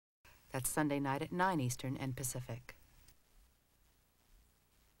That's Sunday night at 9 Eastern and Pacific.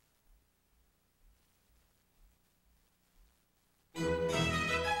 The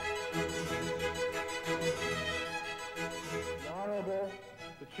Honorable,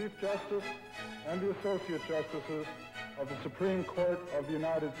 the Chief Justice and the Associate Justices of the Supreme Court of the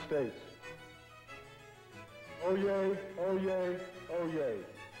United States. Oyez, oyez, oyez.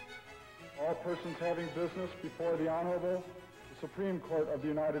 All persons having business before the Honorable, the Supreme Court of the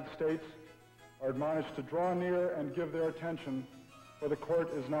United States, are admonished to draw near and give their attention, for the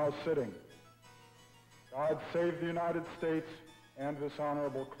court is now sitting. God save the United States and this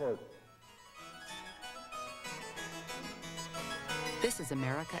honorable court. This is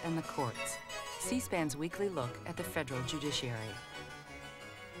America and the Courts, C-SPAN's weekly look at the federal judiciary.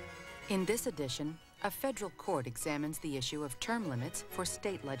 In this edition, a federal court examines the issue of term limits for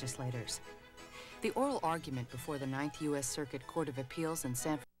state legislators. The oral argument before the 9th U.S. Circuit Court of Appeals in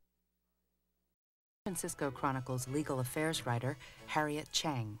San Francisco Chronicle's legal affairs writer, Harriet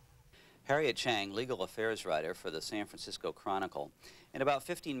Chang. Harriet Chang, legal affairs writer for the San Francisco Chronicle. In about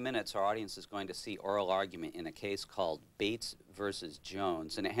 15 minutes, our audience is going to see oral argument in a case called Bates versus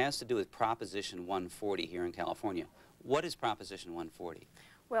Jones, and it has to do with Proposition 140 here in California. What is Proposition 140?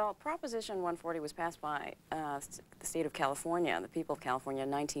 Well, Proposition 140 was passed by the state of California, the people of California,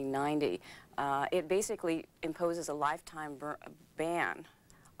 in 1990. It basically imposes a lifetime ban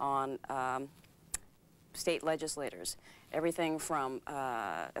on state legislators, everything from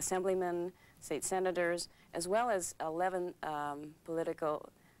assemblymen, state senators, as well as 11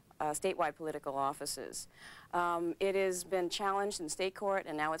 statewide political offices. It has been challenged in state court,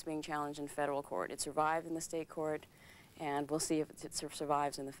 and now it's being challenged in federal court. It survived in the state court, and we'll see if it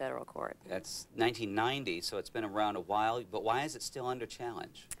survives in the federal court. That's 1990, so it's been around a while, but why is it still under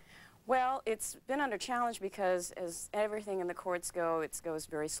challenge? Well, it's been under challenge because, as everything in the courts go, it goes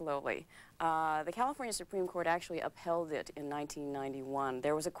very slowly. The California Supreme Court actually upheld it in 1991.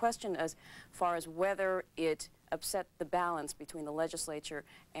 There was a question as far as whether it upset the balance between the legislature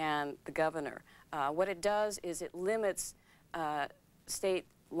and the governor. What it does is it limits state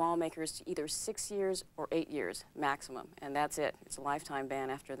lawmakers to either 6 years or 8 years maximum, and that's it. It's a lifetime ban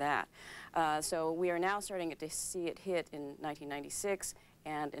after that. So we are now starting to see it hit in 1996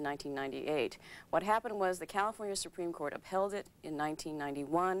 and in 1998. What happened was the California Supreme Court upheld it in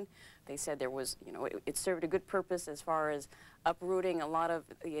 1991. They said there was, you know, it served a good purpose as far as uprooting a lot of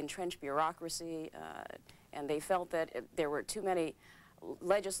the entrenched bureaucracy, and they felt that there were too many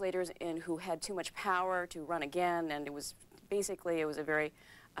legislators who had too much power to run again, and it was basically, it was a very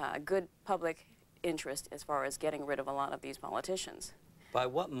good public interest as far as getting rid of a lot of these politicians. By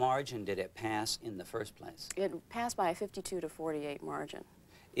what margin did it pass in the first place? It passed by a 52 to 48 margin.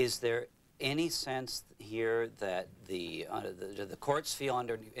 Is there any sense here that the courts feel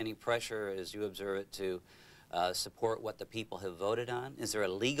under any pressure, as you observe it, to support what the people have voted on? Is there a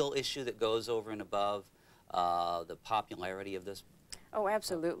legal issue that goes over and above the popularity of this? Oh,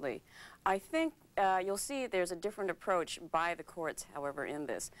 absolutely. I think you'll see there's a different approach by the courts, however, in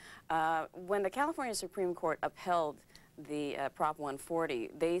this. When the California Supreme Court upheld the Prop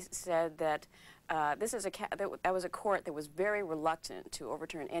 140, they said that that was a court that was very reluctant to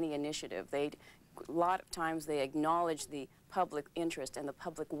overturn any initiative. A lot of times they acknowledged the public interest and the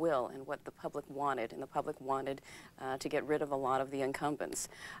public will and what the public wanted, and the public wanted to get rid of a lot of the incumbents.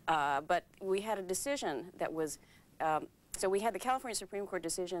 But we had a decision that was, so we had the California Supreme Court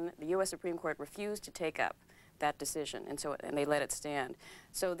decision. The U.S. Supreme Court refused to take up that decision, and they let it stand.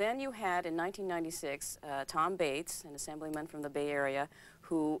 So then you had, in 1996, Tom Bates, an assemblyman from the Bay Area,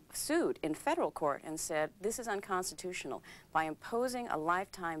 who sued in federal court and said, this is unconstitutional. By imposing a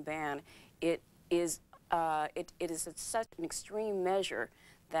lifetime ban, it is such an extreme measure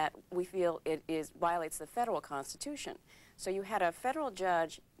that we feel it violates the federal constitution. So you had a federal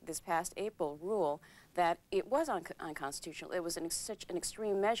judge this past April rule that it was unconstitutional. It was such an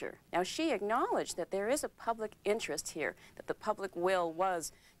extreme measure. Now, she acknowledged that there is a public interest here, that the public will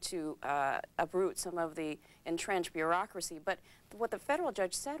was to uproot some of the entrenched bureaucracy. But what the federal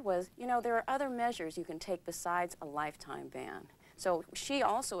judge said was, you know, there are other measures you can take besides a lifetime ban. So she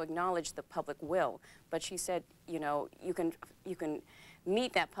also acknowledged the public will, but she said, you know, you can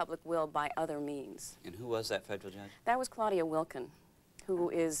meet that public will by other means. And who was that federal judge? That was Claudia Wilken, who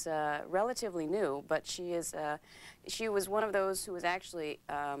is relatively new, but she was one of those who was actually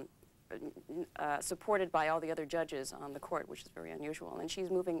supported by all the other judges on the court, which is very unusual, and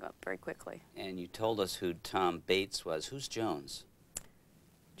she's moving up very quickly. And you told us who Tom Bates was. Who's Jones?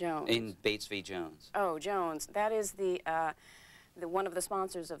 Jones. In Bates v. Jones. Oh, Jones. That is the one of the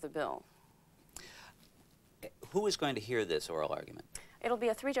sponsors of the bill. Who is going to hear this oral argument? It'll be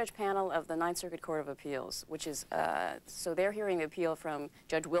a three-judge panel of the Ninth Circuit Court of Appeals, which is, so they're hearing the appeal from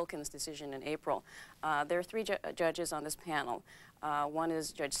Judge Wilkins' decision in April. There are three judges on this panel. One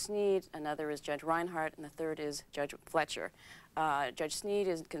is Judge Sneed, another is Judge Reinhardt, and the third is Judge Fletcher. Judge Sneed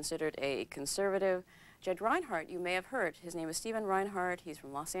is considered a conservative. Judge Reinhardt, you may have heard, his name is Stephen Reinhardt. He's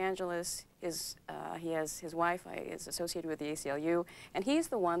from Los Angeles. He has his wife is associated with the ACLU, and he's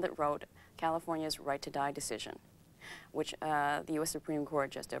the one that wrote California's right to die decision, which the U.S. Supreme Court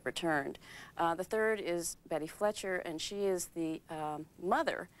just overturned. The third is Betty Fletcher, and she is the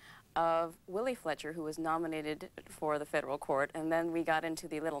mother of Willie Fletcher, who was nominated for the federal court, and then we got into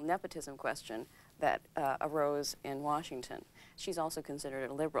the little nepotism question that arose in Washington. She's also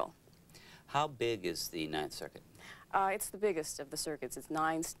considered a liberal. How big is the Ninth Circuit? It's the biggest of the circuits. It's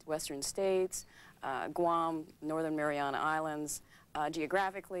 9 western states, Guam, Northern Mariana Islands.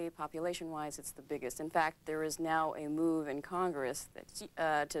 Geographically, population-wise, it's the biggest. In fact, there is now a move in Congress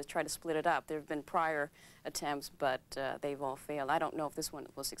that, to try to split it up. There have been prior attempts, but they've all failed. I don't know if this one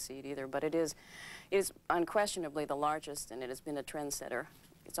will succeed either, but it is unquestionably the largest, and it has been a trendsetter.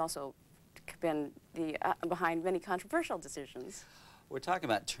 It's also been behind many controversial decisions. We're talking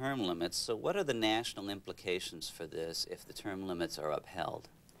about term limits, so what are the national implications for this if the term limits are upheld?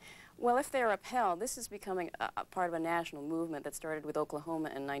 Well, if they're upheld, this is becoming a part of a national movement that started with Oklahoma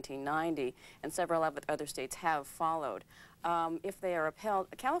in 1990, and several other states have followed. If they are upheld,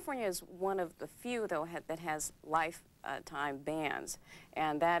 California is one of the few, though, that has lifetime bans,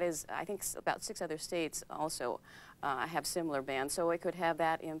 and that is, I think, about 6 other states also have similar bans, so it could have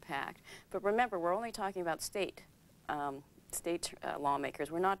that impact. But remember, we're only talking about state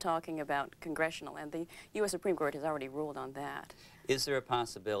lawmakers. We're not talking about congressional, and the U.S. Supreme Court has already ruled on that. Is there a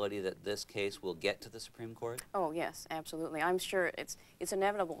possibility that this case will get to the Supreme Court? Oh, yes, absolutely. I'm sure it's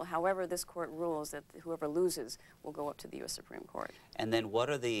inevitable. However this court rules, that whoever loses will go up to the U.S. Supreme Court. And then what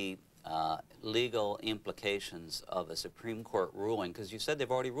are the legal implications of a Supreme Court ruling? Because you said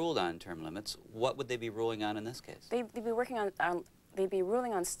they've already ruled on term limits. What would they be ruling on in this case? They'd be working on they'd be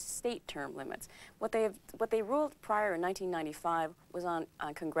ruling on state term limits. What they ruled prior in 1995 was on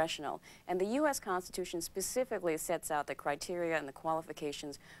congressional, and the U.S. Constitution specifically sets out the criteria and the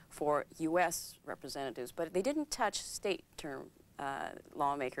qualifications for U.S. representatives, but they didn't touch state term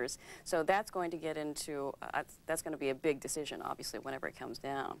lawmakers. So that's going to get into, that's going to be a big decision, obviously, whenever it comes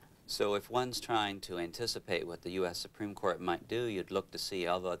down. So if one's trying to anticipate what the U.S. Supreme Court might do, you'd look to see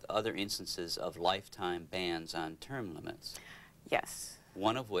other instances of lifetime bans on term limits. Yes.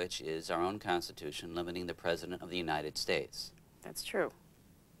 One of which is our own Constitution limiting the President of the United States. That's true.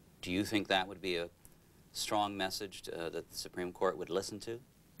 Do you think that would be a strong message that the Supreme Court would listen to?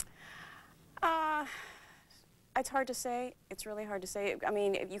 It's hard to say. It's really hard to say. I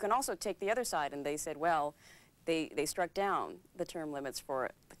mean, you can also take the other side, and they said, well, they struck down the term limits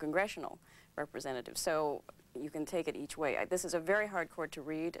for the congressional representatives. So you can take it each way. This is a very hard court to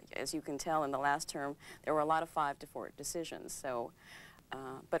read. As you can tell, in the last term, there were a lot of 5-4 decisions. So,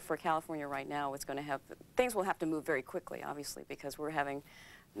 but for California right now, it's going to have, things will have to move very quickly, obviously, because we're having,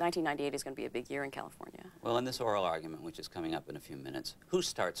 1998 is going to be a big year in California. Well, in this oral argument, which is coming up in a few minutes, who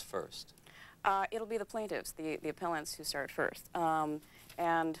starts first? It'll be the plaintiffs, the appellants, who start first.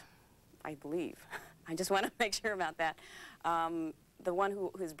 And I believe, I just want to make sure about that, the one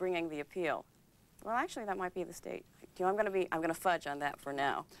who's bringing the appeal. Well, actually, that might be the state. You know, I'm going to fudge on that for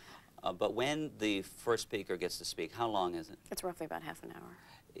now. But when the first speaker gets to speak, how long is it? It's roughly about half an hour.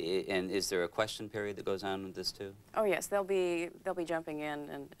 And is there a question period that goes on with this too? Oh yes, they'll be jumping in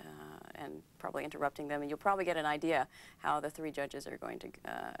and probably interrupting them, and you'll probably get an idea how the 3 judges are going to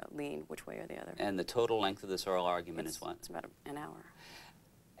lean which way or the other. And the total length of this oral argument is what? It's about an hour.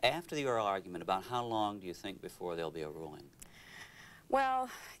 After the oral argument, about how long do you think before there'll be a ruling? Well,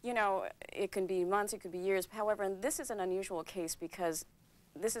 you know, it can be months, it could be years. However, this is an unusual case because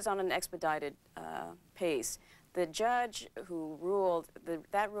this is on an expedited pace. The judge who ruled,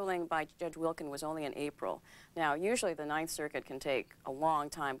 that ruling by Judge Wilkins was only in April. Now, usually the Ninth Circuit can take a long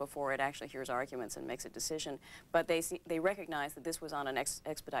time before it actually hears arguments and makes a decision, but they recognize that this was on an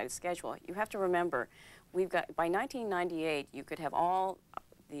expedited schedule. You have to remember, we've got, by 1998, you could have all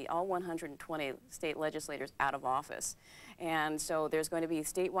 120 state legislators out of office. And so there's going to be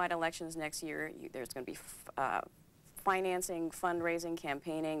statewide elections next year. There's going to be financing, fundraising,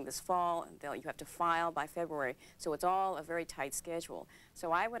 campaigning this fall. You have to file by February. So it's all a very tight schedule.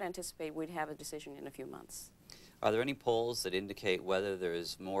 So I would anticipate we'd have a decision in a few months. Are there any polls that indicate whether there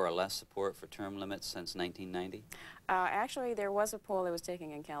is more or less support for term limits since 1990? Actually, there was a poll that was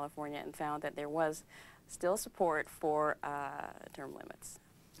taken in California and found that there was still support for term limits.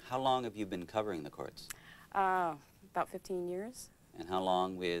 How long have you been covering the courts? About 15 years. And how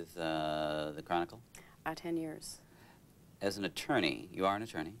long with the Chronicle? 10 years. As an attorney, you are an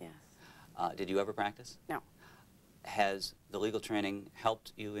attorney? Yes. Did you ever practice? No. Has the legal training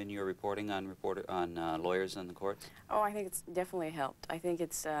helped you in your reporting on lawyers in the courts? Oh, I think it's definitely helped. I think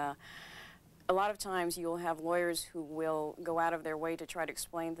it's a lot of times you'll have lawyers who will go out of their way to try to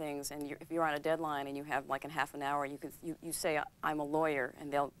explain things, and if you're on a deadline and you have like in half an hour, you say I'm a lawyer,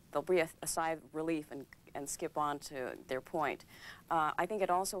 and they'll breathe a sigh of relief and skip on to their point. I think it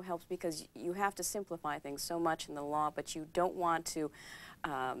also helps because you have to simplify things so much in the law, but you don't want to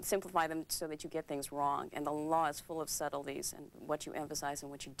simplify them so that you get things wrong. And the law is full of subtleties and what you emphasize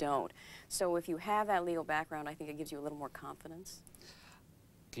and what you don't. So if you have that legal background, I think it gives you a little more confidence.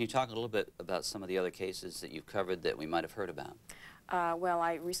 Can you talk a little bit about some of the other cases that you've covered that we might have heard about? Well,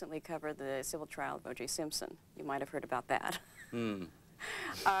 I recently covered the civil trial of O.J. Simpson. You might have heard about that.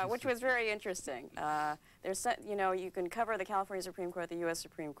 Which was very interesting. You know, you can cover the California Supreme Court, the U.S.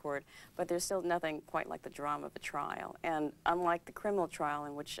 Supreme Court, but there's still nothing quite like the drama of a trial. And unlike the criminal trial,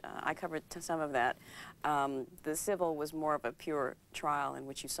 in which I covered some of that, the civil was more of a pure trial in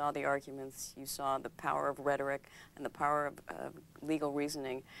which you saw the arguments, you saw the power of rhetoric and the power of legal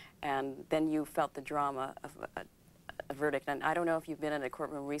reasoning, and then you felt the drama of a verdict. And I don't know if you've been in a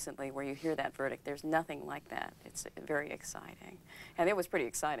courtroom recently where you hear that verdict. There's nothing like that. It's very exciting. And it was pretty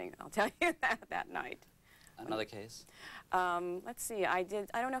exciting, I'll tell you that night. Another case? Let's see, I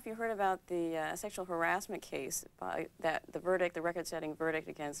don't know if you heard about the sexual harassment case, the record-setting verdict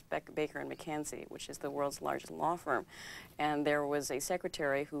against Baker and McKenzie, which is the world's largest law firm. And there was a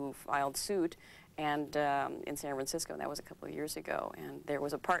secretary who filed suit and in San Francisco, and that was a couple of years ago. And there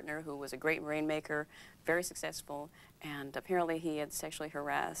was a partner who was a great rainmaker, very successful, and apparently he had sexually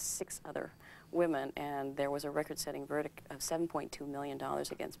harassed 6 other women, and there was a record-setting verdict of $7.2 million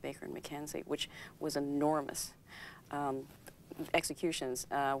against Baker and McKenzie, which was enormous. Executions.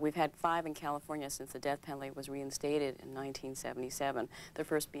 We've had 5 in California since the death penalty was reinstated in 1977, the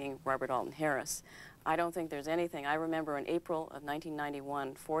first being Robert Alton Harris. I don't think there's anything. I remember in April of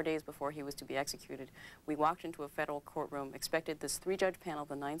 1991, 4 days before he was to be executed, we walked into a federal courtroom, expected this 3-judge panel of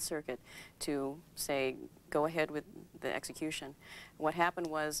the Ninth Circuit to say, go ahead with the execution. What happened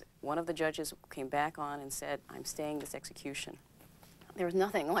was one of the judges came back on and said, I'm staying this execution. There was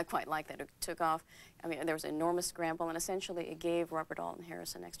nothing quite like that. It took off. I mean, there was an enormous scramble, and essentially it gave Robert Alton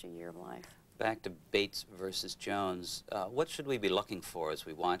Harris an extra year of life. Back to Bates versus Jones, what should we be looking for as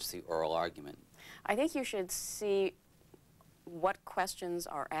we watch the oral argument? I think you should see what questions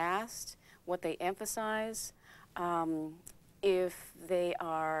are asked, what they emphasize, if they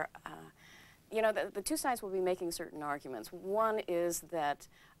are, you know, the 2 sides will be making certain arguments. One is that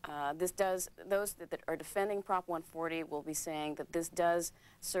those that are defending Prop 140 will be saying that this does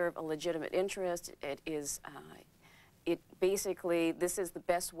serve a legitimate interest. Basically, this is the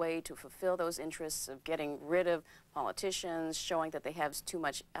best way to fulfill those interests of getting rid of politicians, showing that they have too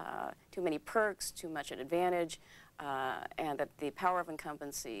many perks, too much an advantage, and that the power of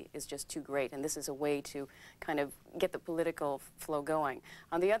incumbency is just too great, and this is a way to kind of get the political flow going.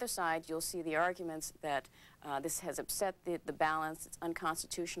 On the other side, you'll see the arguments that this has upset the balance, it's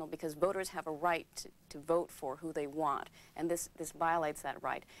unconstitutional because voters have a right to vote for who they want, and this violates that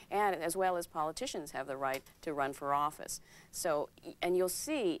right, and as well as politicians have the right to run for office. So, and you'll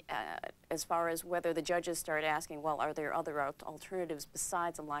see as far as whether the judges start asking, well, are there other alternatives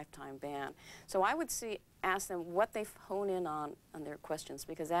besides a lifetime ban? So I would ask them what they hone in on their questions,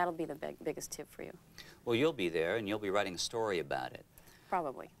 because that'll be the biggest tip for you. Well, you'll be there and you'll be writing a story about it.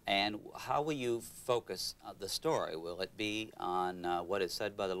 Probably. And how will you focus the story? Will it be on what is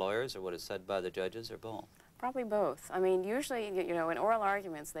said by the lawyers or what is said by the judges, or both? Probably both. I mean, usually, you know, in oral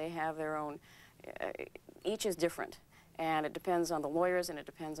arguments, they have their own, each is different. And it depends on the lawyers and it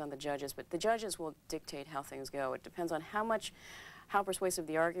depends on the judges. But the judges will dictate how things go. It depends on how persuasive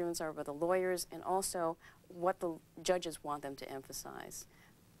the arguments are by the lawyers, and also what the judges want them to emphasize.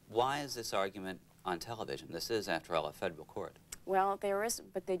 Why is this argument on television? This is, after all, a federal court. Well, there is,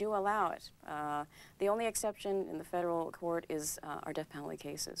 but they do allow it. The only exception in the federal court is our death penalty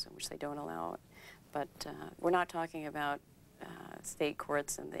cases, in which they don't allow it. But we're not talking about state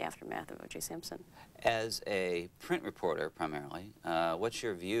courts in the aftermath of O.J. Simpson. As a print reporter, primarily, what's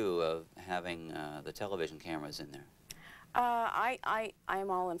your view of having the television cameras in there? I am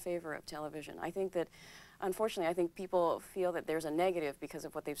all in favor of television. I think that, unfortunately, I think people feel that there's a negative because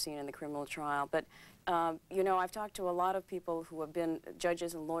of what they've seen in the criminal trial. But You know, I've talked to a lot of people who have been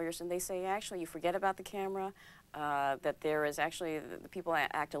judges and lawyers, and they say, actually, you forget about the camera, that there is actually, the people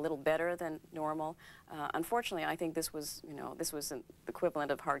act a little better than normal. Unfortunately, I think this was, you know, this was an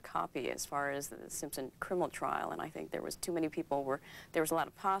equivalent of hard copy as far as the Simpson criminal trial, and I think there was too many people there was a lot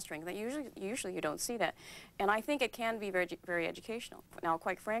of posturing. That usually you don't see that. And I think it can be very, very educational. Now,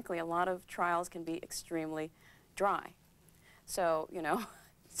 quite frankly, a lot of trials can be extremely dry. So, you know,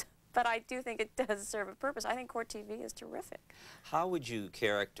 but I do think it does serve a purpose. I think court TV is terrific. How would you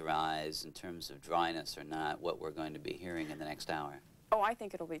characterize, in terms of dryness or not, what we're going to be hearing in the next hour? Oh, I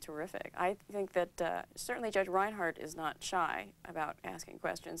think it'll be terrific. I think that certainly Judge Reinhardt is not shy about asking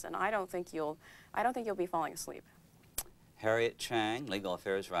questions, and I don't think you'll be falling asleep. Harriet Chang, legal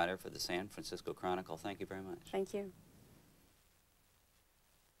affairs writer for the San Francisco Chronicle. Thank you very much. Thank you.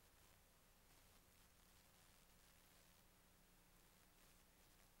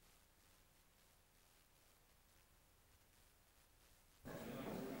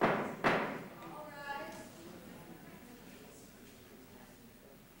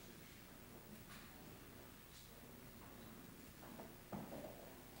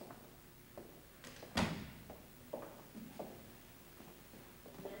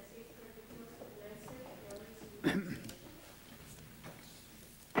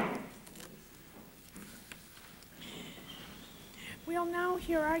 We'll now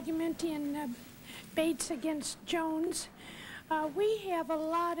hear argument in Bates against Jones. We have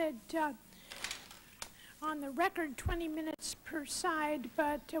allotted on the record 20 minutes per side,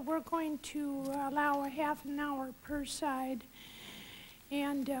 but we're going to allow a half an hour per side.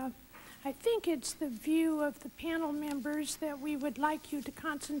 And I think it's the view of the panel members that we would like you to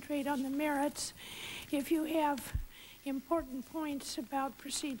concentrate on the merits. If you have important points about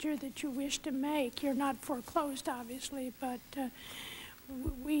procedure that you wish to make, you're not foreclosed, obviously, but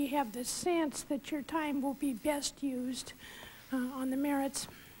we have the sense that your time will be best used on the merits.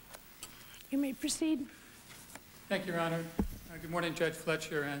 You may proceed. Thank you, Your Honor. Good morning, Judge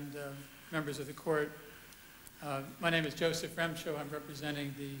Fletcher and members of the court. My name is Joseph Remshow. I'm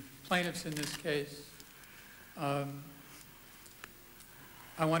representing the plaintiffs in this case. I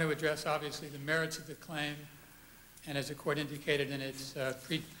want to address, obviously, the merits of the claim, and as the court indicated in its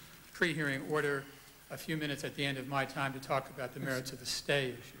pre-hearing order, a few minutes at the end of my time to talk about the merits of the stay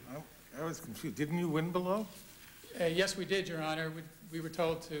issue. I was confused. Didn't you win below? Yes, we did, Your Honor. We were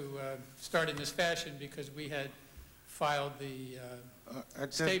told to start in this fashion because we had filed the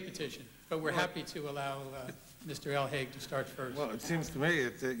stay petition, but we're happy to allow Mr. Elhague to start first. Well, it seems to me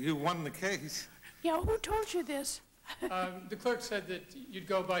that you won the case. Yeah, who told you this? The clerk said that you'd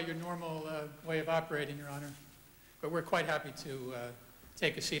go by your normal way of operating, Your Honor, but we're quite happy to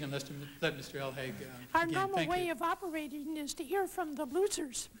take a seat and let Mr. Elhague Our begin. normal Thank way you. of operating is to hear from the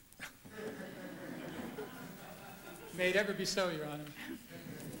losers. May it ever be so, Your Honor.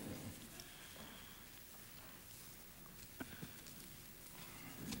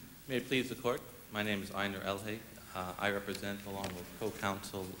 May it please the court, my name is Einar Elhague. I represent, along with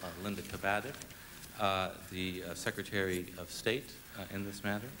co-counsel Linda Kabadic, the Secretary of State in this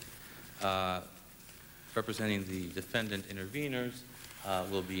matter. Representing the defendant interveners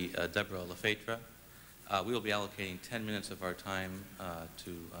will be Deborah Lefetra. We will be allocating 10 minutes of our time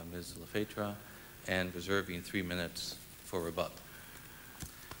to Ms. Lefetra and reserving 3 minutes for rebuttal.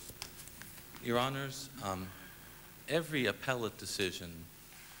 Your Honors, every appellate decision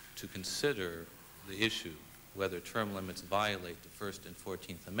to consider the issue whether term limits violate the First and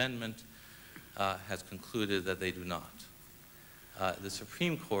 14th Amendment has concluded that they do not. The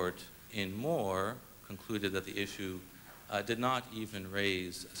Supreme Court in Moore concluded that the issue did not even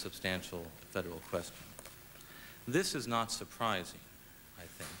raise a substantial federal question. This is not surprising, I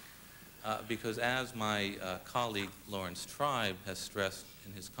think, because as my colleague Lawrence Tribe has stressed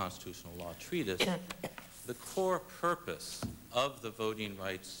in his constitutional law treatise, the core purpose of the voting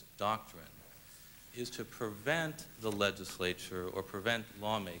rights doctrine is to prevent the legislature or prevent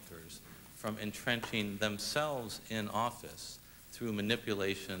lawmakers from entrenching themselves in office through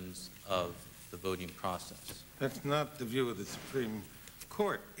manipulations of the voting process. That's not the view of the Supreme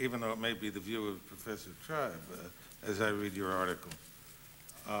Court, even though it may be the view of Professor Tribe, as I read your article.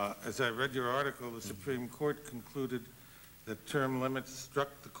 As I read your article, the Supreme Court concluded that term limits struck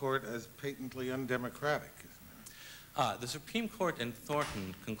the court as patently undemocratic. The Supreme Court in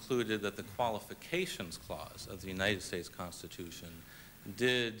Thornton concluded that the qualifications clause of the United States Constitution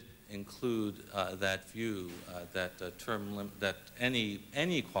did include that view that that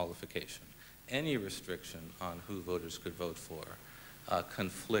any qualification, any restriction on who voters could vote for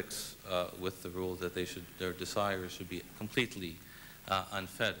conflicts with the rule that their desires should be completely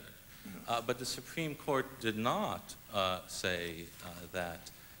unfettered. But the Supreme Court did not say that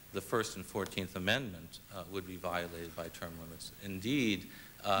the First and 14th Amendment would be violated by term limits. Indeed,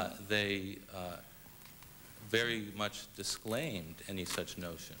 they very much disclaimed any such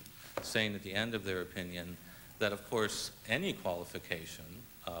notion, saying at the end of their opinion that, of course, any qualification,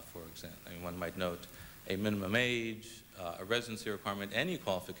 for example, one might note a minimum age, a residency requirement, any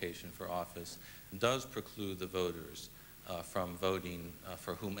qualification for office does preclude the voters from voting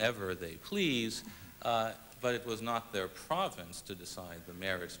for whomever they please, but it was not their province to decide the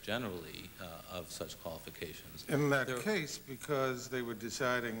merits generally of such qualifications. In that case, because they were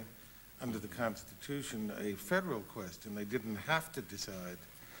deciding under the Constitution a federal question, they didn't have to decide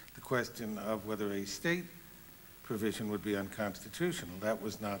the question of whether a state provision would be unconstitutional. That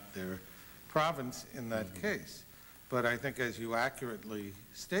was not their province in that case. But I think, as you accurately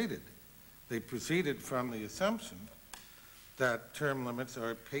stated, they proceeded from the assumption that term limits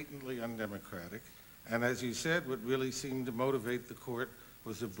are patently undemocratic. And as you said, what really seemed to motivate the court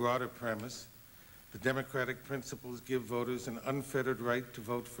was a broader premise. The democratic principles give voters an unfettered right to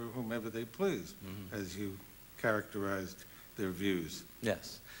vote for whomever they please, as you characterized their views.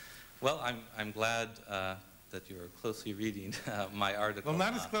 Yes. Well, I'm glad that you're closely reading my article. Well,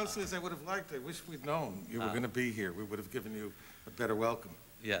 not as closely as I would have liked. I wish we'd known you were going to be here. We would have given you a better welcome.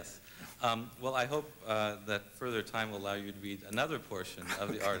 Yes. Well, I hope that further time will allow you to read another portion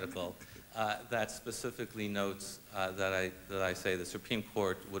of the article that specifically notes that I say the Supreme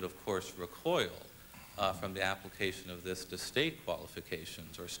Court would, of course, recoil from the application of this to state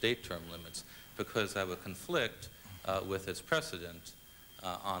qualifications or state term limits, because that would conflict with its precedent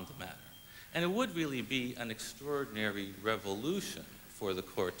on the matter. And it would really be an extraordinary revolution for the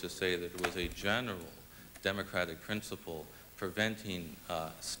court to say that it was a general democratic principle preventing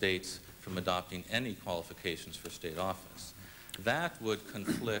states from adopting any qualifications for state office. That would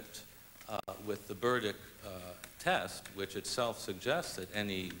conflict with the Burdick test, which itself suggests that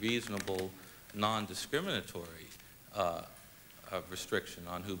any reasonable, non-discriminatory restriction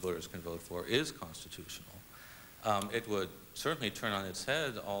on who voters can vote for is constitutional. It would certainly turn on its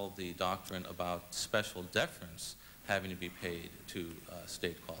head all the doctrine about special deference having to be paid to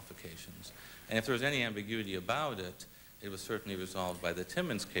state qualifications. And if there was any ambiguity about it, it was certainly resolved by the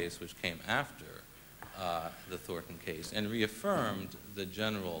Timmons case, which came after the Thornton case, and reaffirmed the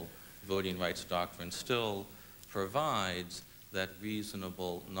general voting rights doctrine still provides that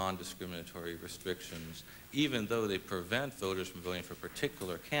reasonable, non-discriminatory restrictions, even though they prevent voters from voting for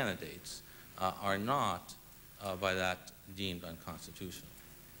particular candidates, are not by that deemed unconstitutional.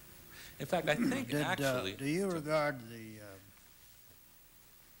 In fact, I think actually... do you regard the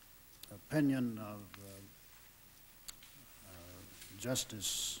opinion of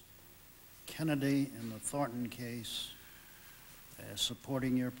Justice Kennedy in the Thornton case as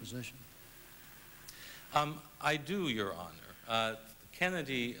supporting your position? I do, Your Honor.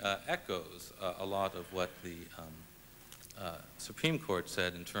 Kennedy echoes a lot of what the Supreme Court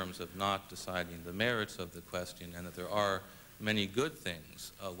said in terms of not deciding the merits of the question, and that there are many good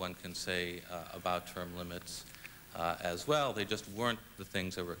things one can say about term limits as well. They just weren't the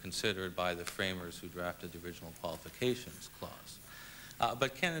things that were considered by the framers who drafted the original qualifications clause.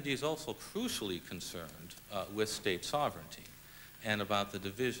 But Kennedy is also crucially concerned with state sovereignty and about the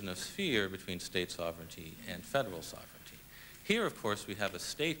division of sphere between state sovereignty and federal sovereignty. Here, of course, we have a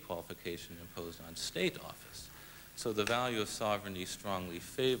state qualification imposed on state office, so the value of sovereignty strongly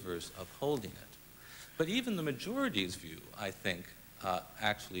favors upholding it. But even the majority's view, I think,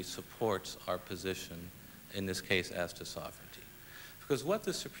 actually supports our position in this case as to sovereignty. Because what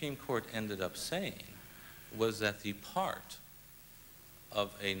the Supreme Court ended up saying was that the part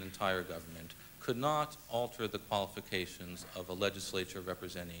of an entire government could not alter the qualifications of a legislature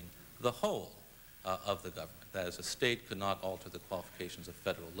representing the whole of the government. That is, a state could not alter the qualifications of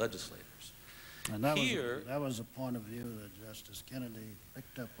federal legislators. And that was a point of view that Justice Kennedy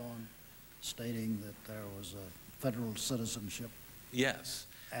picked up on, stating that there was a federal citizenship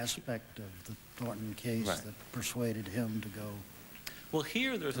aspect of the Thornton case that persuaded him to go. Well,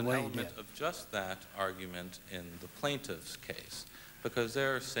 here there's an element of just that argument in the plaintiff's case, because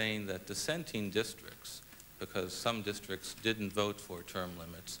they're saying that dissenting districts, because some districts didn't vote for term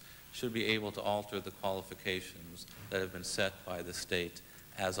limits, should be able to alter the qualifications that have been set by the state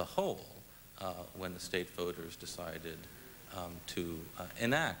as a whole when the state voters decided to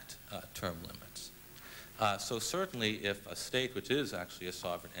enact term limits. So certainly if a state, which is actually a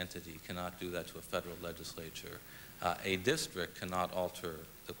sovereign entity, cannot do that to a federal legislature, a district cannot alter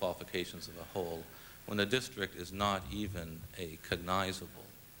the qualifications of a whole when a district is not even a cognizable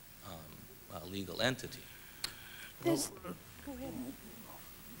legal entity. Go ahead.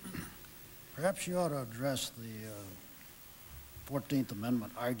 Perhaps you ought to address the 14th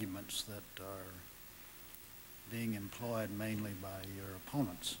Amendment arguments that are being employed mainly by your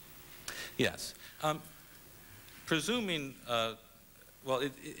opponents. Yes. Presuming, well,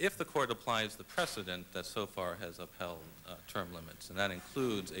 if the court applies the precedent that so far has upheld term limits, and that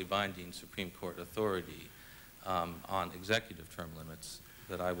includes a binding Supreme Court authority on executive term limits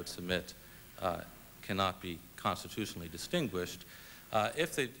that I would submit cannot be constitutionally distinguished,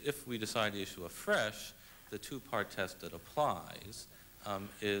 if we decide to issue afresh, the two-part test that applies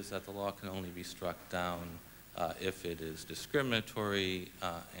is that the law can only be struck down if it is discriminatory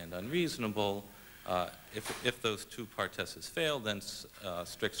and unreasonable. If those two-part tests fail, then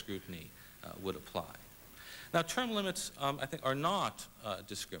strict scrutiny would apply. Now, term limits, I think, are not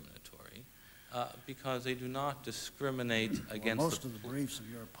discriminatory because they do not discriminate against most of the briefs of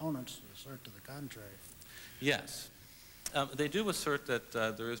your opponents assert to the contrary. Yes. They do assert that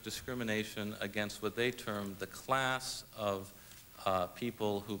there is discrimination against what they term the class of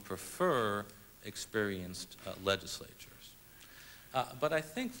people who prefer experienced legislatures. But I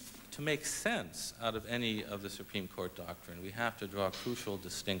think to make sense out of any of the Supreme Court doctrine, we have to draw a crucial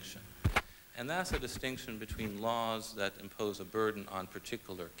distinction. And that's a distinction between laws that impose a burden on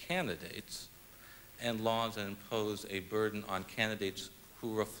particular candidates and laws that impose a burden on candidates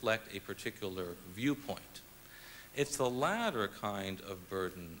who reflect a particular viewpoint. It's the latter kind of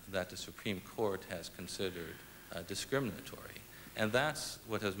burden that the Supreme Court has considered discriminatory. And that's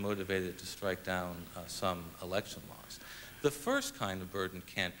what has motivated it to strike down some election laws. The first kind of burden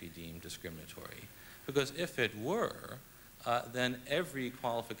can't be deemed discriminatory, because if it were, then every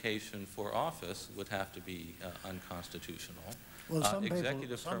qualification for office would have to be unconstitutional. Well, some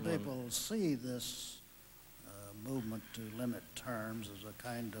people see this movement to limit terms as a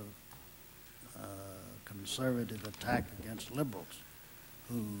kind of conservative attack against liberals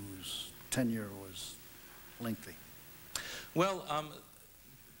whose tenure was lengthy. Well,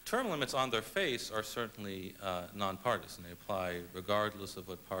 term limits on their face are certainly nonpartisan. They apply regardless of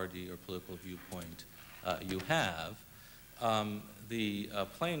what party or political viewpoint you have. The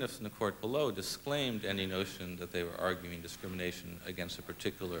plaintiffs in the court below disclaimed any notion that they were arguing discrimination against a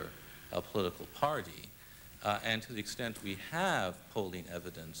particular political party. And to the extent we have polling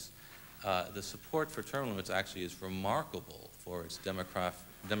evidence, the support for term limits actually is remarkable for its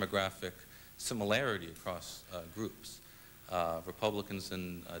demographic similarity across groups. Republicans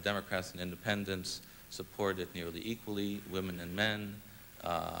and Democrats and independents support it nearly equally, women and men,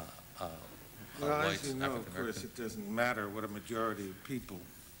 well, whites, as you know, of course, it doesn't matter what a majority of people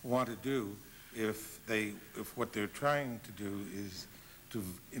want to do if what they're trying to do is to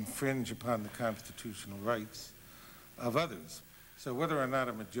infringe upon the constitutional rights of others. So whether or not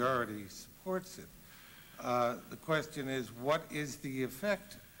a majority supports it, the question is, what is the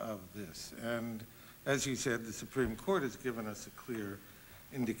effect of this? And as you said, the Supreme Court has given us a clear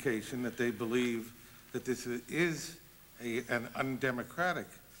indication that they believe that this is an undemocratic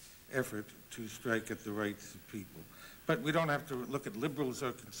effort to strike at the rights of people. But we don't have to look at liberals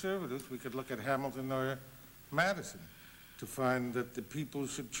or conservatives. We could look at Hamilton or Madison to find that the people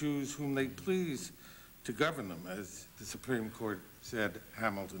should choose whom they please to govern them, as the Supreme Court said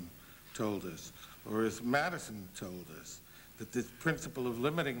Hamilton told us, or as Madison told us, that this principle of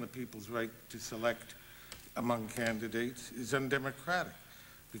limiting the people's right to select among candidates is undemocratic,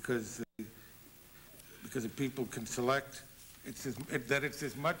 because if people can select, it's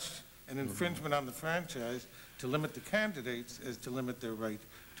as much an infringement on the franchise to limit the candidates as to limit their right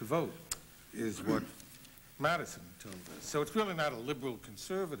to vote, is what Madison told us. So it's really not a liberal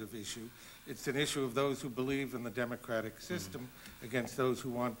conservative issue. It's an issue of those who believe in the democratic system against those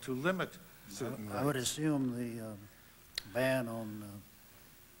who want to limit certain rights. I would assume the ban on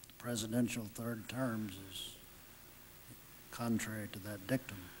presidential third terms is contrary to that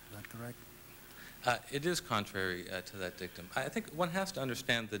dictum. Is that correct? It is contrary to that dictum. I think one has to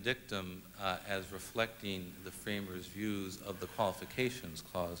understand the dictum as reflecting the framers' views of the qualifications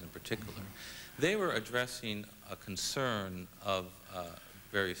clause in particular. They were addressing a concern of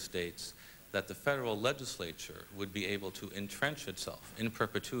various states that the federal legislature would be able to entrench itself in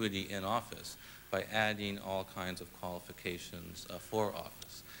perpetuity in office by adding all kinds of qualifications for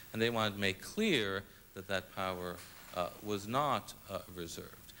office. And they wanted to make clear that that power was not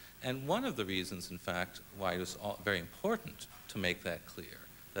reserved. And one of the reasons, in fact, why it was very important to make that clear,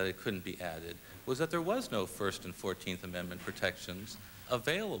 that it couldn't be added, was that there was no First and 14th Amendment protections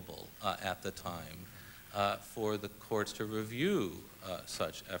available at the time for the courts to review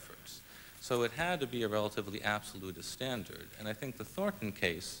such efforts. So it had to be a relatively absolute standard. And I think the Thornton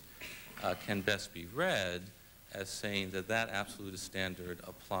case can best be read as saying that that absolute standard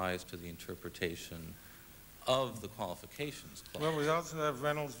applies to the interpretation of the qualifications clause. Well, we also have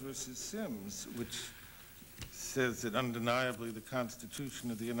Reynolds versus Sims, which says that undeniably the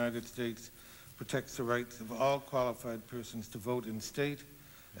Constitution of the United States protects the rights of all qualified persons to vote in state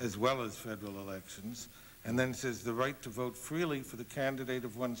as well as federal elections, and then says the right to vote freely for the candidate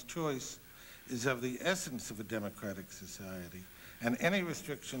of one's choice is of the essence of a democratic society, and any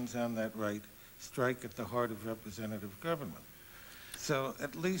restrictions on that right strike at the heart of representative government. So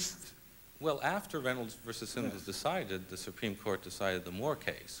at least... Well, after Reynolds versus Sims was decided, the Supreme Court decided the Moore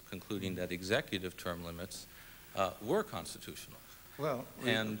case, concluding that executive term limits were constitutional. Well,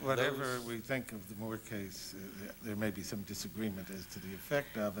 whatever we think of the Moore case, there may be some disagreement as to the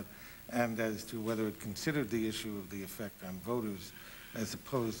effect of it and as to whether it considered the issue of the effect on voters as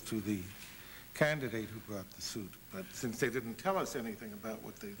opposed to the candidate who brought the suit. But since they didn't tell us anything about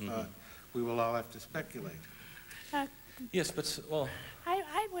what they thought, we will all have to speculate. Yes, but, well...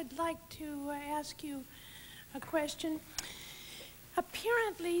 I would like to ask you a question.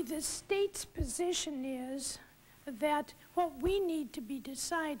 Apparently, the state's position is that what we need to be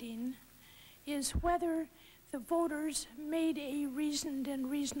deciding is whether the voters made a reasoned and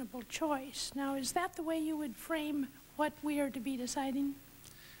reasonable choice. Now, is that the way you would frame what we are to be deciding?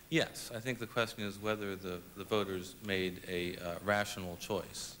 Yes, I think the question is whether the voters made a rational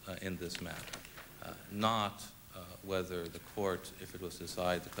choice in this matter, not whether the court, if it was to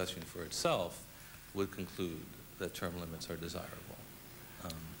decide the question for itself, would conclude that term limits are desirable.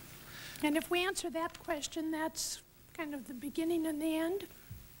 And if we answer that question, that's kind of the beginning and the end?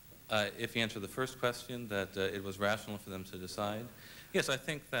 If you answer the first question, that it was rational for them to decide, yes, I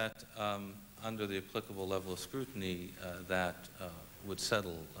think that under the applicable level of scrutiny, that would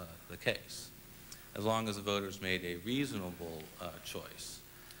settle the case, as long as the voters made a reasonable choice.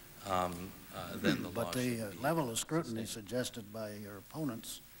 Then the law but the level of scrutiny suggested by your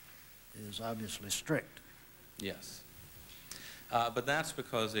opponents is obviously strict. Yes. But that's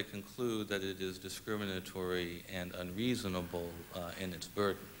because they conclude that it is discriminatory and unreasonable in its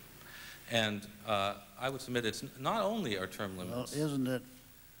burden. And I would submit it's not only our term limits. Well, isn't it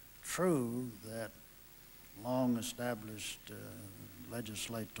true that long-established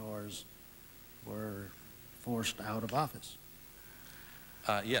legislators were forced out of office?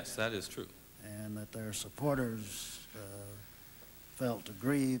 Yes, that is true. And that their supporters felt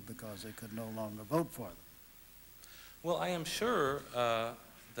aggrieved because they could no longer vote for them. Well, I am sure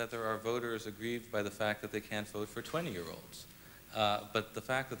that there are voters aggrieved by the fact that they can't vote for 20-year-olds. But the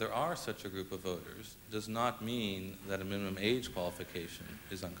fact that there are such a group of voters does not mean that a minimum age qualification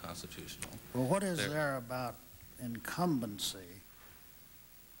is unconstitutional. Well, what is there about incumbency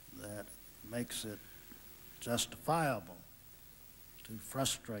that makes it justifiable to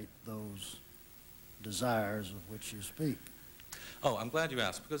frustrate those desires of which you speak? Oh, I'm glad you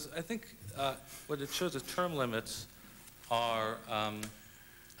asked, because I think what it shows is term limits are, and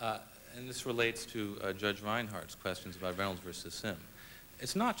this relates to Judge Reinhardt's questions about Reynolds versus Sim.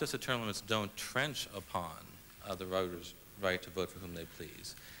 It's not just that term limits don't trench upon the voters' right to vote for whom they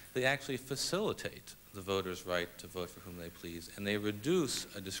please. They actually facilitate the voters' right to vote for whom they please, and they reduce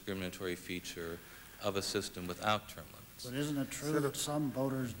a discriminatory feature of a system without term limits. But isn't it true that some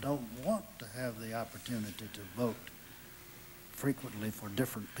voters don't want to have the opportunity to vote frequently for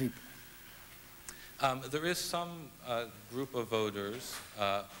different people? There is some group of voters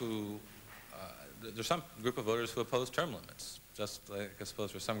there's some group of voters who oppose term limits, just like I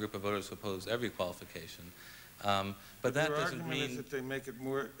suppose there's some group of voters who oppose every qualification. But that doesn't mean... Your argument is that they make it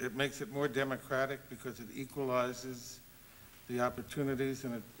more, it makes it more democratic because it equalizes the opportunities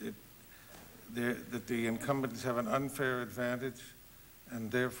and that the incumbents have an unfair advantage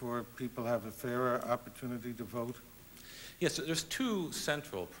and therefore people have a fairer opportunity to vote? Yes, there's two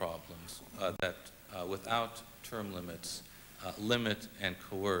central problems that without term limits limit and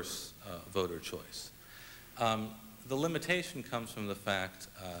coerce voter choice. The limitation comes from the fact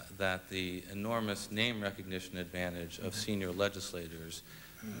that the enormous name recognition advantage of senior legislators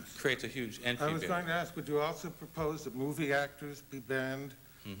creates a huge entry barrier. I was going to ask, would you also propose that movie actors be banned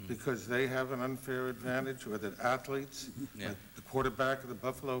because they have an unfair advantage, or that athletes, like the quarterback of the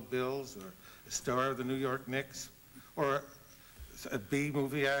Buffalo Bills or the star of the New York Knicks, or a B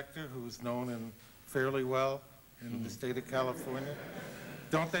movie actor who's known fairly well in the state of California,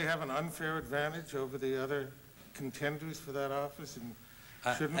 don't they have an unfair advantage over the other contenders for that office? And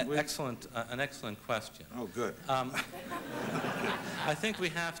shouldn't we? An excellent question. Oh, good. I think we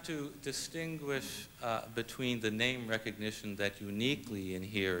have to distinguish between the name recognition that uniquely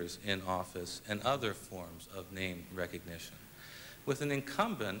inheres in office and other forms of name recognition. With an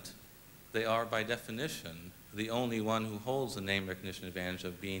incumbent, they are by definition the only one who holds the name recognition advantage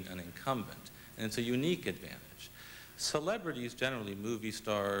of being an incumbent. And it's a unique advantage. Celebrities, generally movie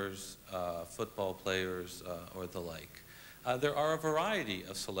stars, football players, or the like, there are a variety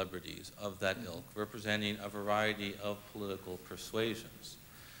of celebrities of that ilk representing a variety of political persuasions.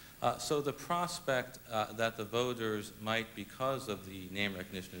 So the prospect that the voters might, because of the name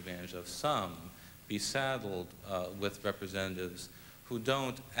recognition advantage of some, be saddled with representatives who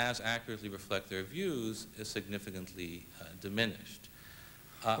don't as accurately reflect their views is significantly diminished.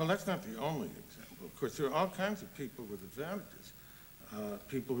 Well, that's not the only example. Of course, there are all kinds of people with advantages.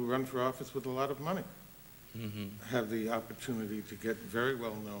 People who run for office with a lot of money have the opportunity to get very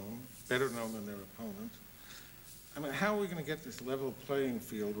well known, better known than their opponents. I mean, how are we going to get this level playing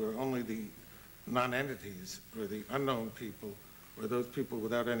field where only the non-entities or the unknown people or those people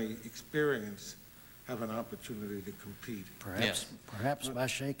without any experience have an opportunity to compete? Perhaps by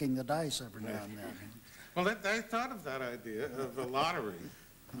shaking the dice every now and then. Well, I thought of that idea of a lottery.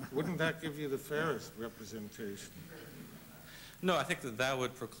 Wouldn't that give you the fairest representation? No, I think that that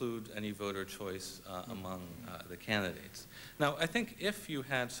would preclude any voter choice among the candidates. Now, I think if you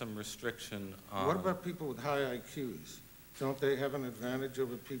had some restriction on... What about people with high IQs? Don't they have an advantage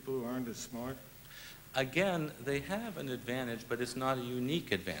over people who aren't as smart? Again, they have an advantage, but it's not a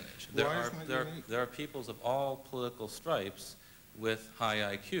unique advantage. Why isn't it unique? There are peoples of all political stripes with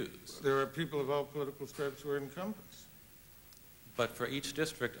high IQs. There are people of all political stripes who are incumbents. But for each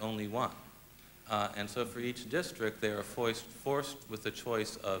district, only one. And so for each district, they are forced with the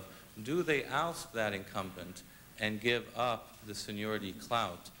choice of, do they oust that incumbent and give up the seniority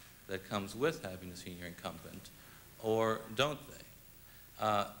clout that comes with having a senior incumbent, or don't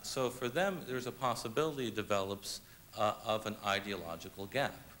they? So for them, there's a possibility develops of an ideological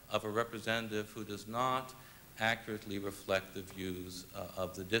gap, of a representative who does not accurately reflect the views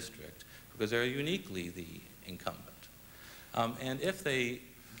of the district, because they're uniquely the incumbent. And if they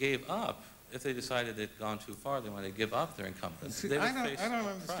gave up, if they decided they'd gone too far, they wanted to give up their incumbents. They would face I don't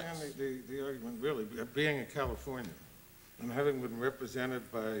understand the argument, really. Being a Californian and having been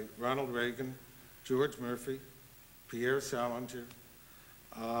represented by Ronald Reagan, George Murphy, Pierre Salinger,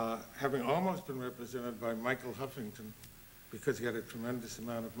 having almost been represented by Michael Huffington because he had a tremendous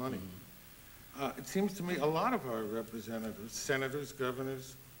amount of money. It seems to me a lot of our representatives, senators,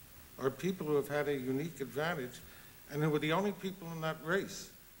 governors, are people who have had a unique advantage and who were the only people in that race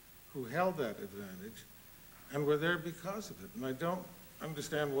who held that advantage and were there because of it. And I don't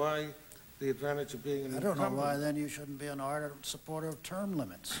understand why the advantage of being an incumbent. I don't know why then you shouldn't be an ardent supporter of term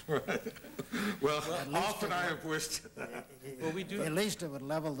limits. Right. Well, often I have wished. Well, we do. At least it would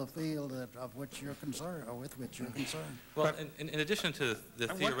level the field of which you're concerned, or with which you're concerned. Well, in addition to the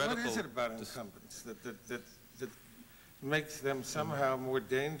theoretical... What is it about incumbents that makes them somehow more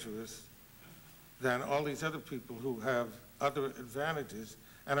dangerous than all these other people who have other advantages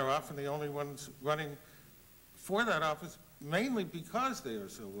and are often the only ones running for that office, mainly because they are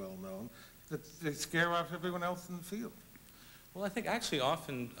so well known, that they scare off everyone else in the field? Well, I think actually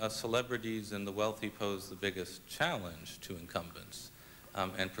often celebrities and the wealthy pose the biggest challenge to incumbents,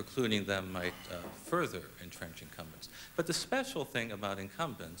 and precluding them might further entrench incumbents. But the special thing about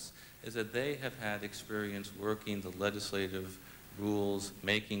incumbents is that they have had experience working the legislative rules,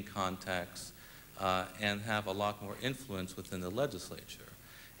 making contacts, and have a lot more influence within the legislature.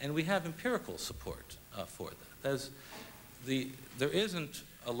 And we have empirical support for that. There isn't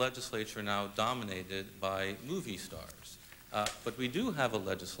a legislature now dominated by movie stars, but we do have a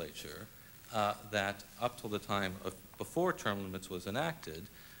legislature that up till the time of before term limits was enacted,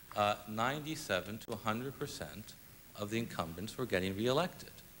 97 to 100% of the incumbents were getting reelected.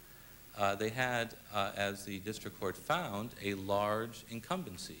 They had, as the district court found, a large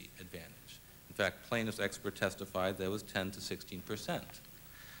incumbency advantage. In fact, plaintiff's expert testified there was 10 to 16%.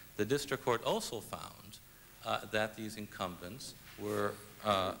 The district court also found that these incumbents were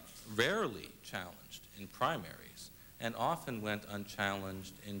rarely challenged in primaries and often went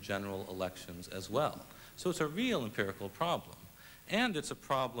unchallenged in general elections as well. So it's a real empirical problem. And it's a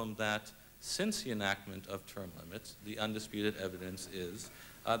problem that since the enactment of term limits, the undisputed evidence is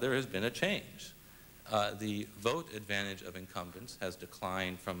there has been a change. The vote advantage of incumbents has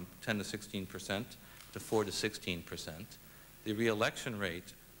declined from 10 to 16% to 4 to 16%. The reelection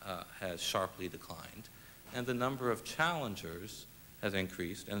rate has sharply declined, and the number of challengers has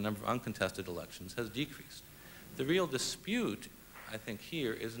increased, and the number of uncontested elections has decreased. The real dispute, I think,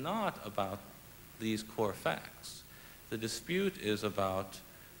 here is not about these core facts. The dispute is about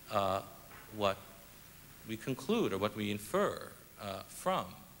what we conclude or what we infer from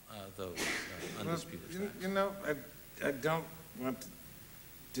those undisputed facts. You know, I don't want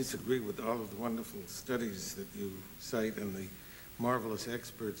disagree with all of the wonderful studies that you cite and the marvelous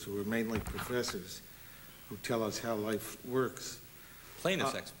experts who are mainly professors who tell us how life works.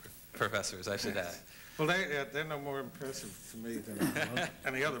 Plaintiffs professors, I should add. Well, they're no more impressive to me than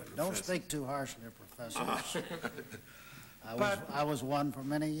any other professor. Don't speak too harshly of professors. I was one for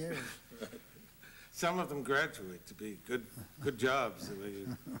many years. Some of them graduate to be good jobs, the way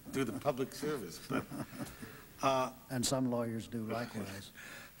you do the public service. But, and some lawyers do likewise.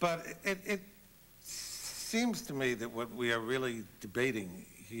 But it seems to me that what we are really debating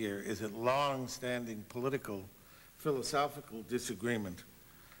here is a long-standing political, philosophical disagreement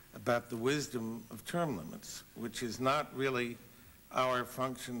about the wisdom of term limits, which is not really our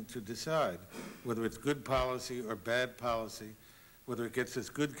function to decide, whether it's good policy or bad policy, whether it gets us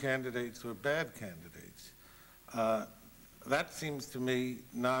good candidates or bad candidates. That seems to me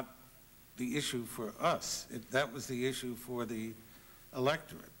not the issue for us. That was the issue for the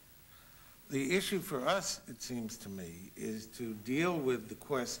electorate. The issue for us, it seems to me, is to deal with the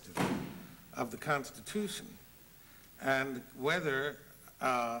question of the Constitution and whether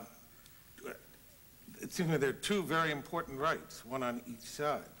it seems to me there are two very important rights, one on each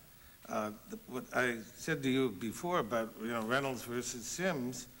side. What I said to you before about Reynolds versus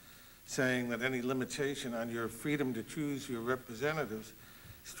Sims, saying that any limitation on your freedom to choose your representatives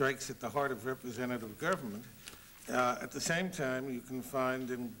strikes at the heart of representative government. At the same time, you can find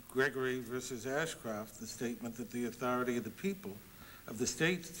in Gregory versus Ashcroft the statement that the authority of the people, of the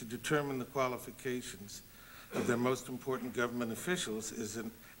states to determine the qualifications of their most important government officials is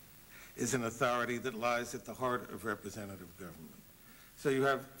an authority that lies at the heart of representative government. So you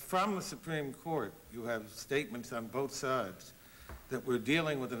have, from the Supreme Court, you have statements on both sides that we're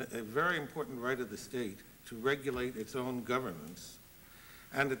dealing with a very important right of the state to regulate its own governance.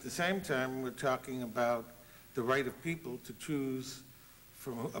 And at the same time, we're talking about the right of people to choose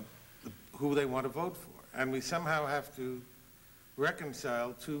from who they want to vote for. And we somehow have to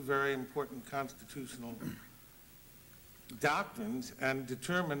reconcile two very important constitutional doctrines and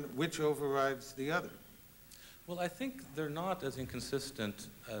determine which overrides the other. Well, I think they're not as inconsistent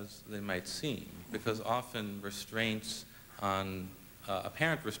as they might seem, because often restraints on,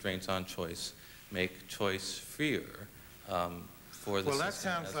 apparent restraints on choice make choice freer for the system. Well, that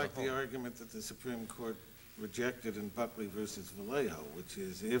sounds like the argument that the Supreme Court rejected in Buckley versus Vallejo, which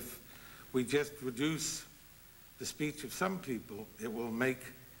is if we just reduce the speech of some people, it will make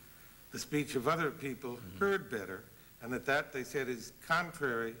the speech of other people heard better, and that, they said, is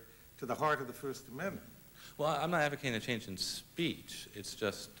contrary to the heart of the First Amendment. Well, I'm not advocating a change in speech. It's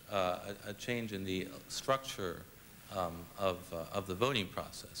just a change in the structure of the voting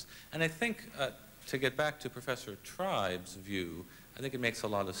process. And I think, to get back to Professor Tribe's view, I think it makes a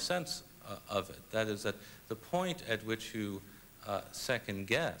lot of sense of it. That is that the point at which you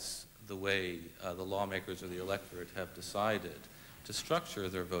second-guess the way the lawmakers or the electorate have decided to structure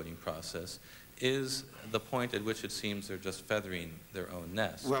their voting process is the point at which it seems they're just feathering their own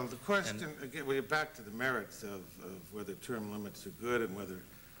nest. Well, the question, again, we're back to the merits of whether term limits are good and whether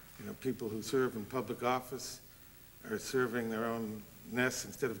people who serve in public office are serving their own nests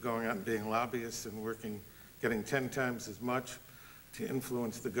instead of going out and being lobbyists and getting 10 times as much to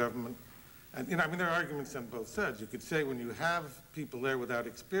influence the government. And I mean, there are arguments on both sides. You could say when you have people there without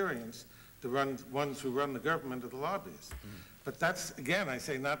experience, the ones who run the government are the lobbyists. But that's, again, I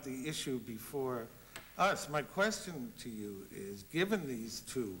say, not the issue before us. My question to you is, given these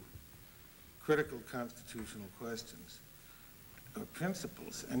two critical constitutional questions or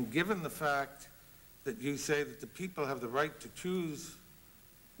principles, and given the fact that you say that the people have the right to choose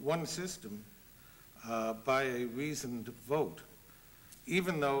one system by a reasoned vote,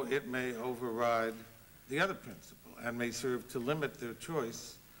 even though it may override the other principle and may serve to limit their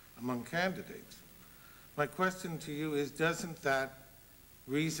choice among candidates. My question to you is, doesn't that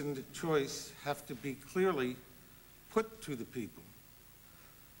reasoned choice have to be clearly put to the people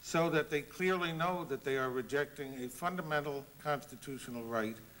so that they clearly know that they are rejecting a fundamental constitutional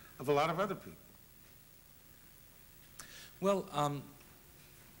right of a lot of other people? Well,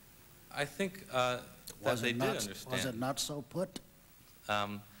 I think that they did understand. Was it not so put?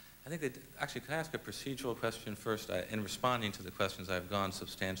 I think they did. Actually, can I ask a procedural question first? In responding to the questions, I've gone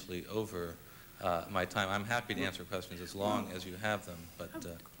substantially over my time. I'm happy to answer questions as long as you have them. But how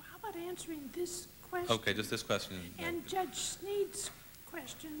about answering this question? Okay, just this question. And Judge Sneed's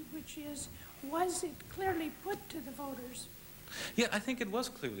question, which is, was it clearly put to the voters? Yeah, I think it was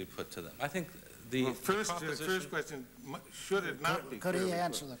clearly put to them. I think the first question, should it not be? Could he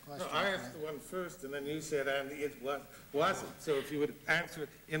answer the question? No, I asked the one first, and then you said, and it wasn't. So if you would answer it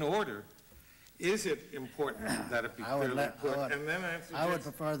in order, is it important that it be clearly put? And then answer I would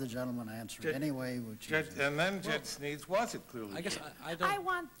prefer the gentleman answer it anyway, which is... And then Judge Sneed's, was it clearly put? I guess I don't... I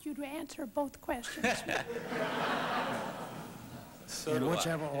want you to answer both questions. So in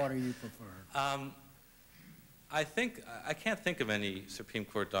whichever order you prefer. I can't think of any Supreme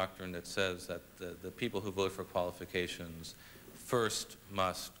Court doctrine that says that the people who vote for qualifications first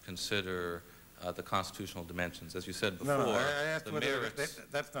must consider the constitutional dimensions. As you said before, no, I asked the whether merits...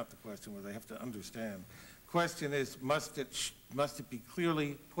 That's not the question, where they have to understand. Question is, must it be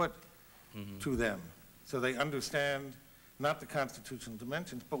clearly put to them so they understand not the constitutional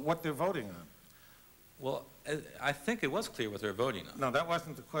dimensions, but what they're voting on? Well, I think it was clear what they're voting on. No, that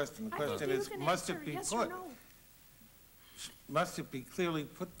wasn't the question. The question is, must it be put? No? Must it be clearly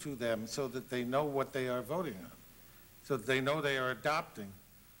put to them so that they know what they are voting on, so that they know they are adopting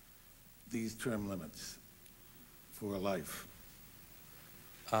these term limits for life?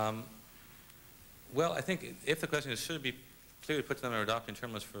 Well, I think if the question is, should it be clearly put to them or adopting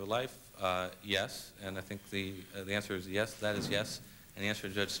term limits for life, yes. And I think the answer is yes, that is yes. And the answer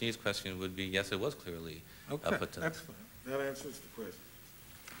to Judge Sneed's question would be yes, it was clearly put to them. That's fine. That answers the question.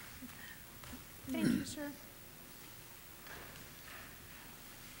 Thank you, sir.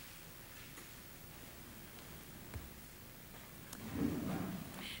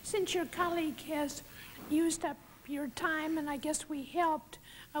 Since your colleague has used up your time, and I guess we helped,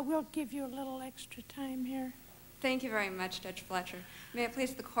 we'll give you a little extra time here. Thank you very much, Judge Fletcher. May it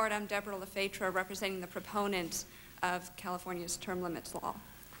please the Court, I'm Deborah LaFetra, representing the proponents of California's term limits law.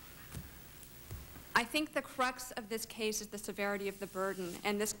 I think the crux of this case is the severity of the burden,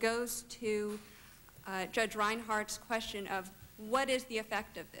 and this goes to Judge Reinhart's question of what is the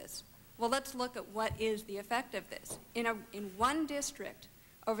effect of this? Well, let's look at what is the effect of this. In one district,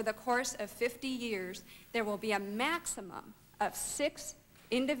 over the course of 50 years, there will be a maximum of 6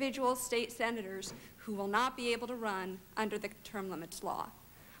 individual state senators who will not be able to run under the term limits law.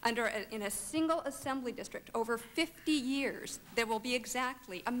 In a single assembly district, over 50 years, there will be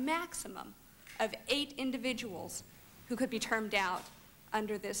exactly a maximum of 8 individuals who could be termed out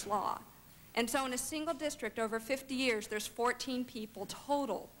under this law. And so in a single district, over 50 years, there's 14 people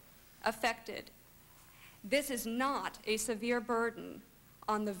total affected. This is not a severe burden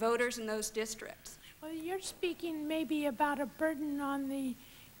on the voters in those districts. Well, you're speaking maybe about a burden on the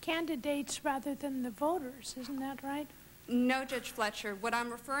candidates rather than the voters, isn't that right? No, Judge Fletcher. What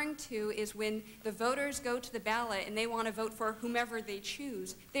I'm referring to is when the voters go to the ballot and they want to vote for whomever they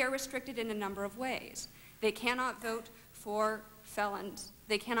choose, they are restricted in a number of ways. They cannot vote for felons.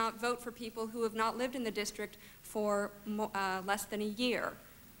 They cannot vote for people who have not lived in the district for less than a year.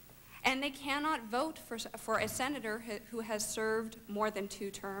 And they cannot vote for a senator who has served more than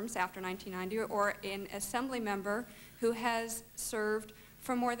 2 terms after 1990, or an assembly member who has served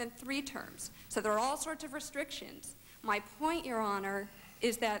for more than 3 terms. So there are all sorts of restrictions. My point, Your Honor,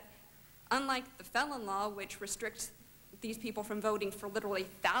 is that unlike the felon law, which restricts these people from voting for literally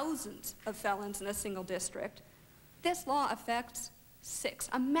thousands of felons in a single district, this law affects 6,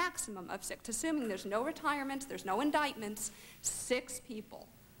 a maximum of 6, assuming there's no retirements, there's no indictments, 6 people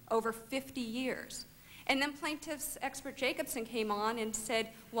over 50 years. And then plaintiff's expert Jacobson came on and said,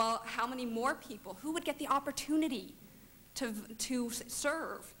 well, how many more people? Who would get the opportunity to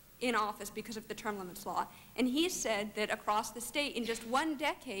serve in office because of the term limits law? And he said that across the state, in just 1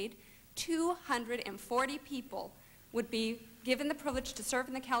 decade, 240 people would be given the privilege to serve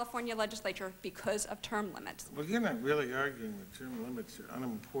in the California legislature because of term limits. Well, you're not really arguing that term limits are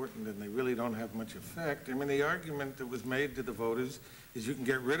unimportant and they really don't have much effect. I mean, the argument that was made to the voters is you can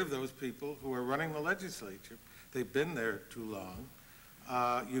get rid of those people who are running the legislature. They've been there too long.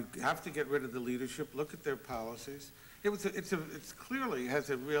 You have to get rid of the leadership, look at their policies. It clearly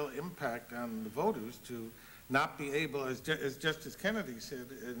has a real impact on the voters to not be able, as Justice Kennedy said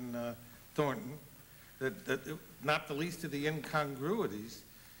in Thornton, that not the least of the incongruities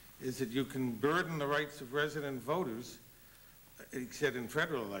is that you can burden the rights of resident voters, he said in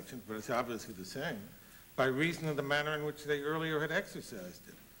federal elections, but it's obviously the same, by reason of the manner in which they earlier had exercised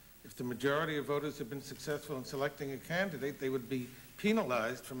it. If the majority of voters had been successful in selecting a candidate, they would be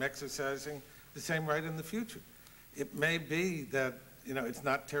penalized from exercising the same right in the future. It may be that, you know, it's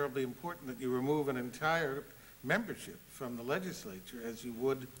not terribly important that you remove an entire membership from the legislature as you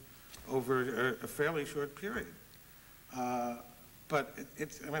would over a fairly short period. But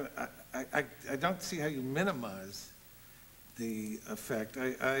I don't see how you minimize the effect.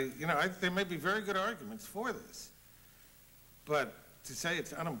 There may be very good arguments for this, but to say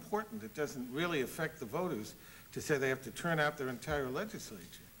it's unimportant, it doesn't really affect the voters to say they have to turn out their entire legislature.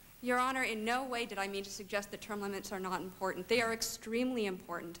 Your Honor, in no way did I mean to suggest that term limits are not important. They are extremely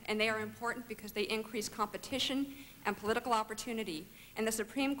important, and they are important because they increase competition and political opportunity. And the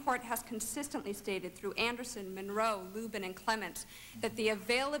Supreme Court has consistently stated through Anderson, Monroe, Lubin, and Clements that the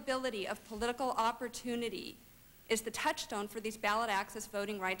availability of political opportunity is the touchstone for these ballot access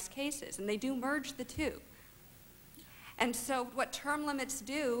voting rights cases, and they do merge the two. And so what term limits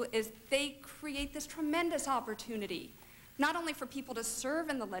do is they create this tremendous opportunity, not only for people to serve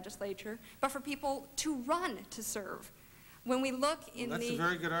in the legislature, but for people to run to serve. When we look in that's a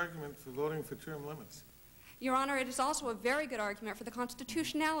very good argument for voting for term limits. Your Honor, it is also a very good argument for the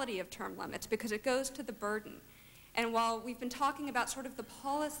constitutionality of term limits because it goes to the burden. And while we've been talking about sort of the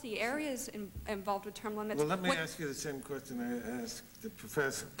policy areas involved with term limits... Well, let me ask you the same question I asked the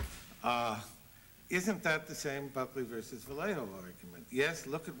professor. Isn't that the same Buckley versus Vallejo argument? Yes,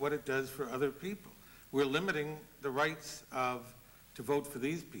 look at what it does for other people. We're limiting the rights to vote for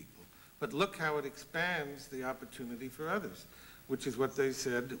these people, but look how it expands the opportunity for others, which is what they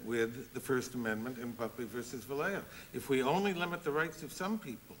said with the First Amendment in Buckley versus Vallejo. If we only limit the rights of some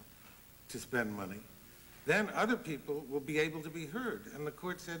people to spend money, then other people will be able to be heard. And the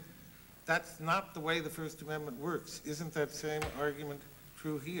court said, that's not the way the First Amendment works. Isn't that same argument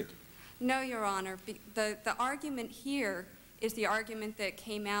true here? No, Your Honor. The argument here is the argument that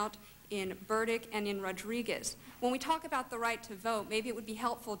came out in Burdick and in Rodriguez. When we talk about the right to vote, maybe it would be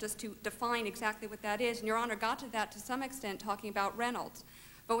helpful just to define exactly what that is. And Your Honor got to that to some extent talking about Reynolds.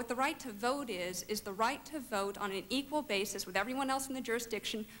 But what the right to vote is the right to vote on an equal basis with everyone else in the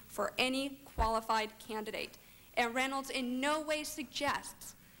jurisdiction for any qualified candidate. And Reynolds in no way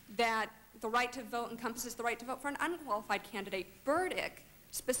suggests that the right to vote encompasses the right to vote for an unqualified candidate. Burdick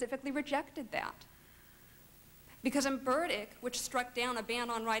specifically rejected that. Because in Burdick, which struck down a ban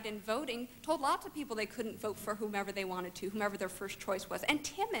on write-in voting, told lots of people they couldn't vote for whomever they wanted to, whomever their first choice was. And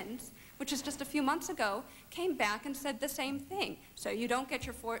Timmons, which is just a few months ago, came back and said the same thing. So you don't get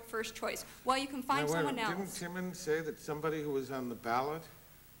your first choice. Well, you can find someone else. Didn't Timmons say that somebody who was on the ballot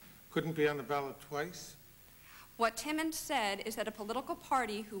couldn't be on the ballot twice? What Timmons said is that a political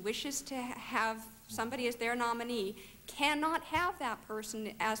party who wishes to have somebody as their nominee cannot have that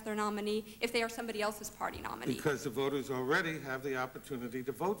person as their nominee if they are somebody else's party nominee. Because the voters already have the opportunity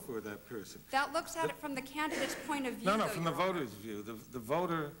to vote for that person. That looks at it from the candidate's point of view. No, from the voter's view. The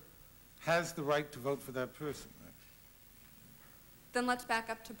voter has the right to vote for that person. Right? Then let's back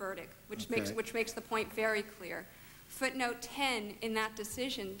up to Burdick, which makes the point very clear. Footnote 10 in that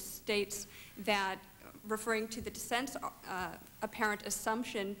decision states that, referring to the dissent's apparent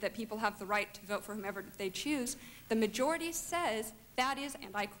assumption that people have the right to vote for whomever they choose, the majority says that is,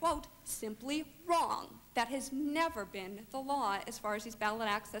 and I quote, simply wrong. That has never been the law as far as these ballot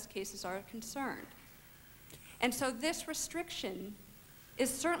access cases are concerned. And so this restriction is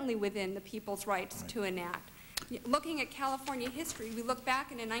certainly within the people's rights to enact. Looking at California history, we look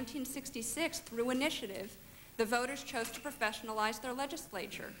back, and in 1966, through initiative, the voters chose to professionalize their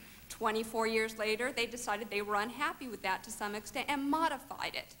legislature. 24 years later, they decided they were unhappy with that to some extent and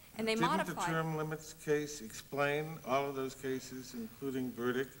modified it. And they modified it. Didn't the term limits case explain all of those cases, including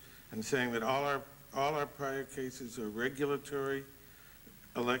Burdick, and saying that all our prior cases are regulatory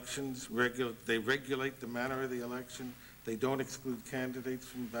elections, they regulate the manner of the election, they don't exclude candidates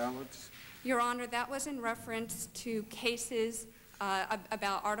from ballots? Your Honor, that was in reference to cases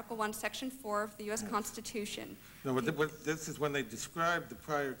about Article 1, Section 4 of the U.S. Constitution. No, but this is when they described the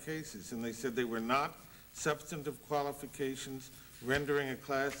prior cases, and they said they were not substantive qualifications rendering a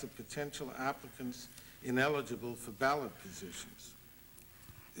class of potential applicants ineligible for ballot positions.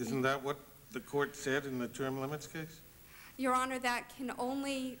 Isn't that what the court said in the term limits case? Your Honor, that can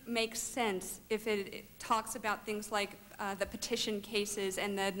only make sense if it talks about things like the petition cases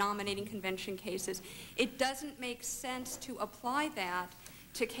and the nominating convention cases. It doesn't make sense to apply that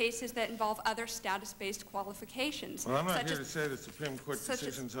to cases that involve other status-based qualifications. Well, I'm not here to say the Supreme Court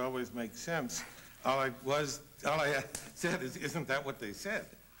decisions always make sense. All I said is, isn't that what they said?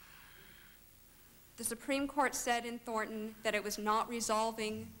 The Supreme Court said in Thornton that it was not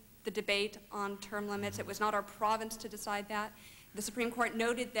resolving the debate on term limits. It was not our province to decide that. The Supreme Court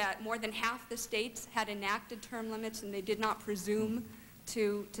noted that more than half the states had enacted term limits, and they did not presume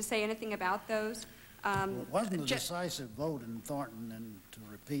to say anything about those. Well, it wasn't a decisive vote in Thornton, and to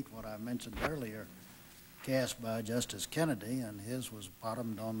repeat what I mentioned earlier, cast by Justice Kennedy, and his was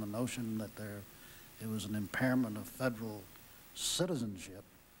bottomed on the notion that it was an impairment of federal citizenship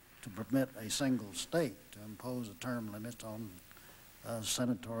to permit a single state to impose a term limit on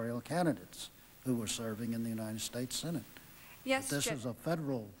senatorial candidates who were serving in the United States Senate. Yes, but this is a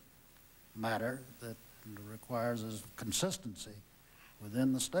federal matter that requires a consistency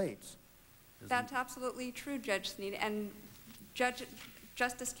within the states. That's absolutely true, Judge Sneed. And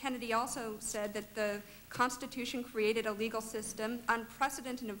Justice Kennedy also said that the Constitution created a legal system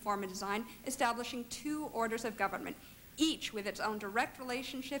unprecedented in form and design, establishing two orders of government, each with its own direct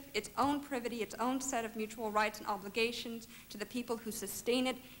relationship, its own privity, its own set of mutual rights and obligations to the people who sustain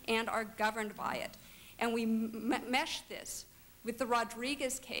it and are governed by it. And we mesh this with the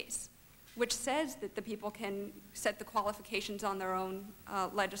Rodriguez case, which says that the people can set the qualifications on their own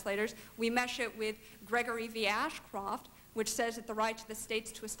legislators. We mesh it with Gregory v. Ashcroft, which says that the right to the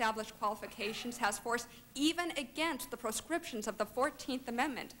states to establish qualifications has force even against the proscriptions of the 14th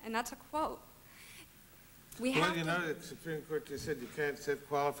Amendment. And that's a quote. Well, you know, the Supreme Court just said you can't set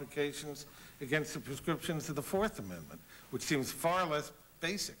qualifications against the prescriptions of the Fourth Amendment, which seems far less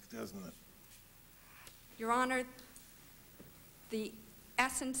basic, doesn't it? Your Honor, the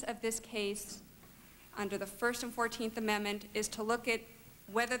essence of this case under the First and 14th Amendment is to look at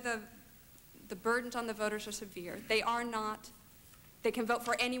whether the burdens on the voters are severe. They are not. They can vote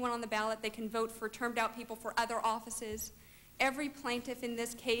for anyone on the ballot. They can vote for termed-out people for other offices. Every plaintiff in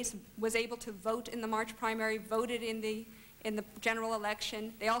this case was able to vote in the March primary, voted in the general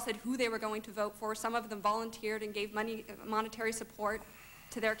election. They all said who they were going to vote for. Some of them volunteered and gave monetary support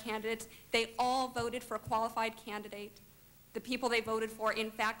to their candidates. They all voted for a qualified candidate. The people they voted for,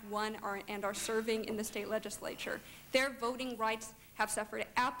 in fact, won and are serving in the state legislature. Their voting rights have suffered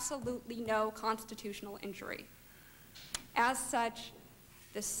absolutely no constitutional injury. As such,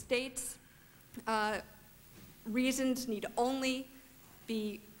 the state's reasons need only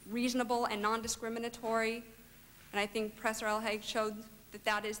be reasonable and non-discriminatory, and I think Professor Elhaeg showed that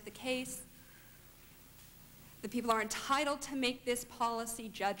that is the case. The people are entitled to make this policy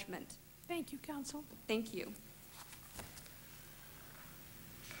judgment. Thank you, counsel. Thank you.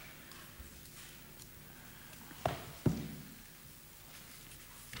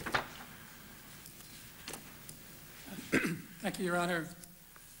 Thank you, Your Honor.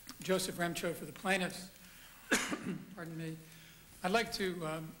 Joseph Remcho for the plaintiffs. Pardon me. I'd like to,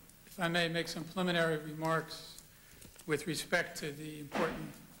 if I may, make some preliminary remarks with respect to the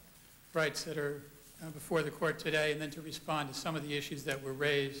important rights that are before the court today, and then to respond to some of the issues that were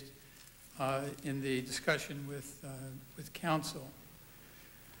raised in the discussion with counsel.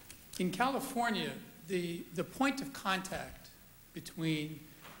 In California, the point of contact between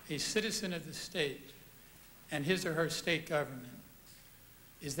a citizen of the state and his or her state government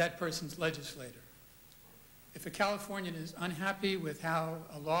is that person's legislator. If a Californian is unhappy with how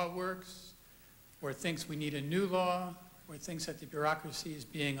a law works, or thinks we need a new law, or thinks that the bureaucracy is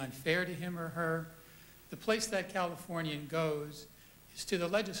being unfair to him or her, the place that Californian goes is to the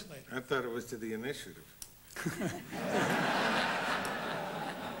legislator. I thought it was to the initiative.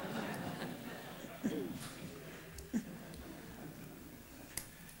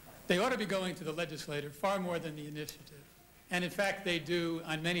 They ought to be going to the legislator far more than the initiative. And in fact, they do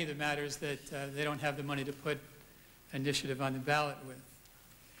on many of the matters that they don't have the money to put initiative on the ballot with.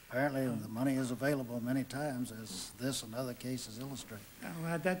 Apparently, the money is available many times, as this and other cases illustrate.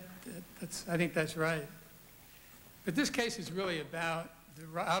 Well, I think that's right. But this case is really about,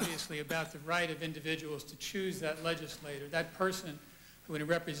 obviously, about the right of individuals to choose that legislator, that person who in a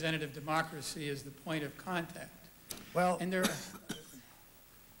representative democracy is the point of contact. Well, and there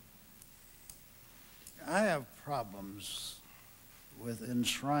I have problems with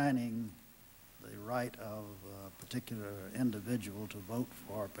enshrining the right of a particular individual to vote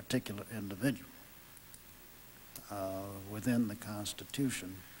for a particular individual within the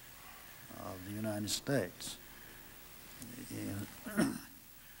Constitution of the United States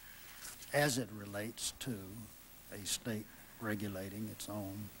as it relates to a state regulating its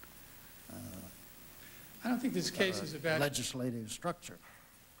own I don't think this case is about legislative structure.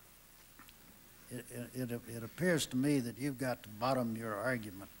 It appears to me that you've got to bottom your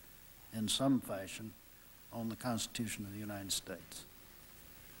argument in some fashion on the Constitution of the United States.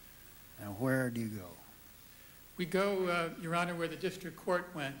 Now, where do you go? We go, Your Honor, where the district court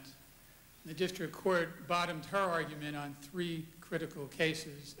went. The district court bottomed her argument on 3 critical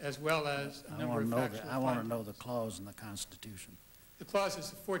cases, as well as a number of factual findings. I want to know the clause in the Constitution. The clause is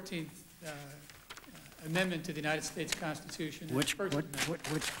the 14th Amendment to the United States Constitution. Which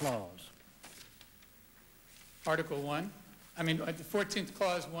clause? Article 1. I mean, the 14th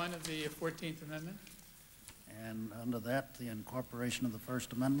Clause 1 of the 14th Amendment. And under that, the incorporation of the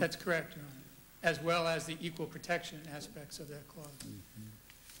First Amendment? That's correct, Your Honor, as well as the equal protection aspects of that clause. Mm-hmm.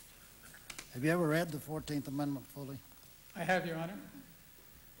 Have you ever read the 14th Amendment fully? I have, Your Honor.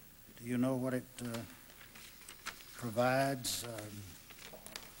 Do you know what it provides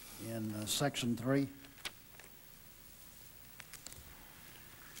in Section 3?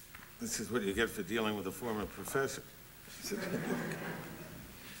 This is what you get for dealing with a former professor.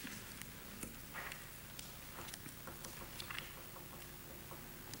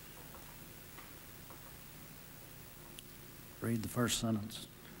 Read the first sentence.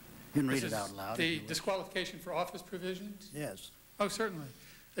 You can read it out loud. The disqualification for office provisions? Yes. Oh, certainly.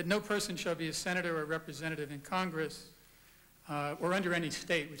 That no person shall be a senator or representative in Congress or under any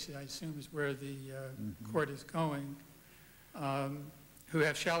state, which I assume is where the court is going, who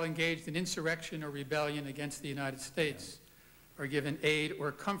shall engage in insurrection or rebellion against the United States or given aid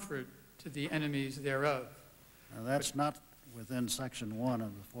or comfort to the enemies thereof. Now, that's not within Section 1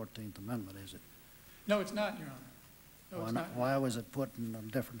 of the 14th Amendment, is it? No, it's not, Your Honor. No, it's not. Why was it put in a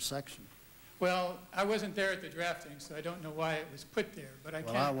different section? Well, I wasn't there at the drafting, so I don't know why it was put there, but I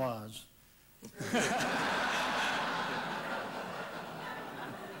can't. Well, I was.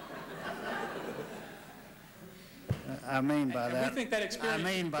 I mean by that, we think that experience I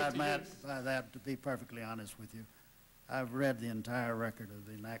mean by that, that, to be perfectly honest with you, I've read the entire record of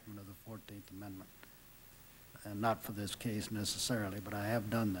the enactment of the 14th Amendment, and not for this case necessarily, but I have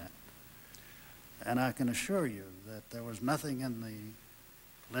done that. And I can assure you that there was nothing in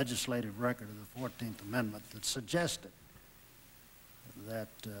the legislative record of the 14th Amendment that suggested that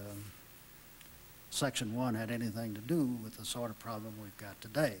Section 1 had anything to do with the sort of problem we've got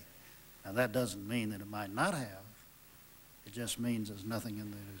today. Now, that doesn't mean that it might not have. It just means there's nothing in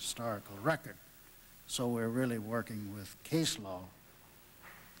the historical record. So we're really working with case law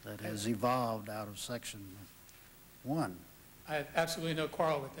that has evolved out of Section 1. I have absolutely no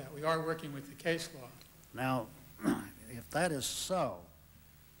quarrel with that. We are working with the case law. Now, if that is so,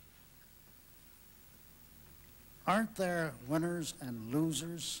 aren't there winners and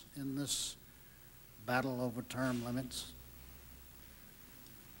losers in this battle over term limits?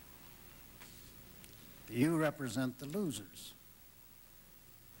 You represent the losers.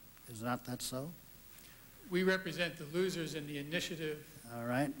 Is not that so? We represent the losers in the initiative All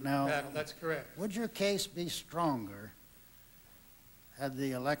right. Now, battle. That's correct. Would your case be stronger had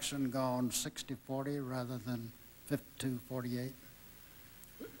the election gone 60-40 rather than 52-48?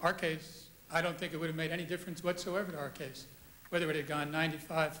 Our case, I don't think it would have made any difference whatsoever to our case, whether it had gone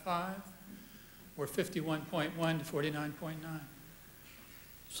 95-5 or 51.1 to 49.9.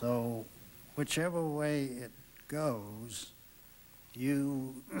 So whichever way it goes,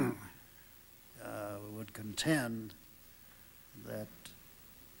 you would contend that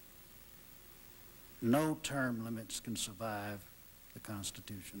no term limits can survive the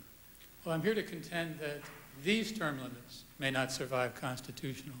Constitution. Well, I'm here to contend that these term limits may not survive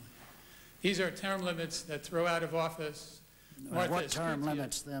constitutionally. These are term limits that throw out of office. What term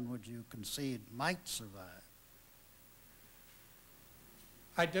limits, then, would you concede might survive?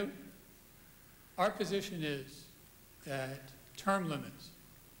 I don't. Our position is that term limits.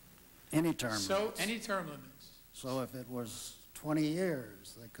 Any term limits? Any term limits. So if it was 20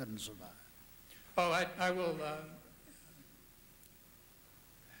 years, they couldn't survive? Oh,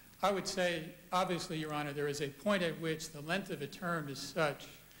 I would say, obviously, Your Honor, there is a point at which the length of a term is such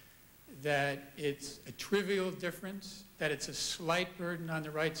that it's a trivial difference, that it's a slight burden on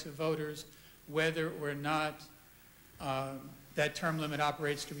the rights of voters, whether or not that term limit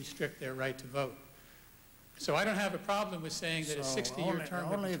operates to restrict their right to vote. So I don't have a problem with saying that a 60-year term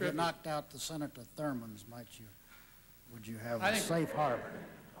would be only if you trivial. knocked out the Senator Thurmans would you have a safe harbor?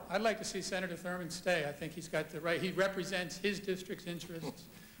 I'd like to see Senator Thurman stay. I think he's got the right. He represents his district's interests.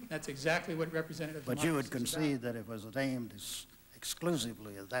 That's exactly what representative But you would democracy is concede that if it was aimed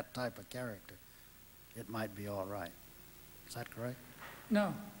exclusively at that type of character, it might be all right. Is that correct?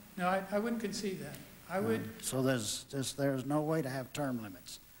 No, I wouldn't concede that. I would. So there's no way to have term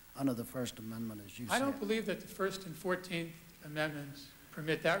limits under the First Amendment, as you said. I don't believe that the First and 14th Amendments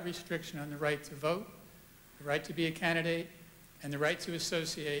permit that restriction on the right to vote, the right to be a candidate, and the right to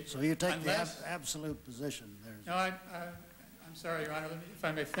associate. So you take the absolute position. No, I'm sorry, Your Honor, if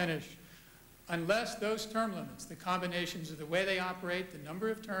I may finish. Unless those term limits, the combinations of the way they operate, the number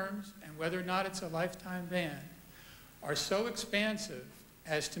of terms, and whether or not it's a lifetime ban, are so expansive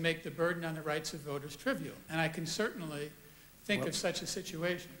as to make the burden on the rights of voters trivial. And I can certainly think of such a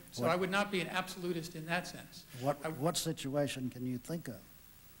situation. So I would not be an absolutist in that sense. What situation can you think of?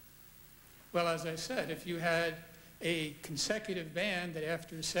 Well, as I said, if you had a consecutive ban that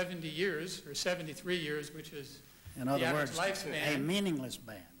after 70 years, or 73 years, which is in other words, lifespan, a meaningless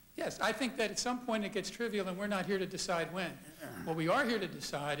ban. Yes, I think that at some point it gets trivial, and we're not here to decide when. What we are here to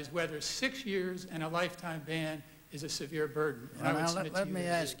decide is whether 6 years and a lifetime ban is a severe burden. Well, now, let me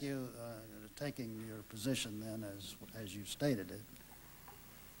ask you, taking your position then as you stated it,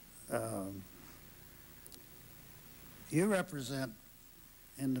 you represent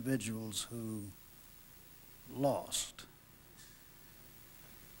individuals who lost,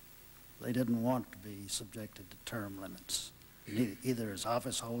 they didn't want to be subjected to term limits, either as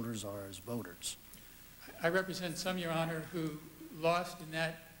office holders or as voters. I represent some, Your Honor, who lost in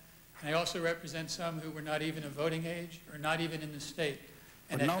that, and I also represent some who were not even of voting age or not even in the state.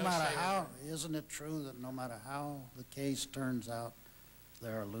 But no matter how, isn't it true that no matter how the case turns out,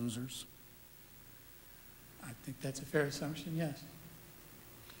 there are losers? I think that's a fair assumption, yes.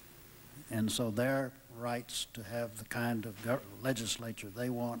 And so their rights to have the kind of legislature they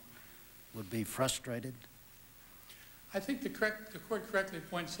want would be frustrated? I think the court correctly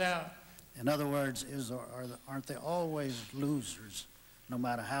points out. In other words, aren't they always losers, no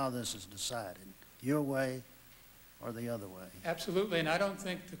matter how this is decided, your way or the other way? Absolutely, and I don't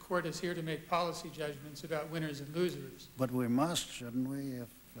think the court is here to make policy judgments about winners and losers. But we must, shouldn't we, if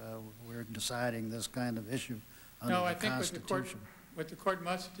we're deciding this kind of issue under the Constitution? No, I think what the court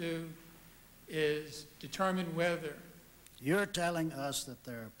must do is determine whether... You're telling us that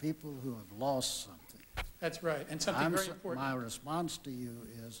there are people who have lost something. That's right, and something very important. My response to you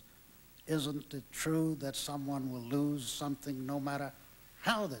is, isn't it true that someone will lose something no matter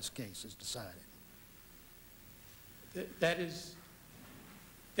how this case is decided? That is,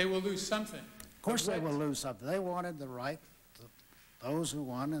 they will lose something. Of course they will lose something. They wanted the right, those who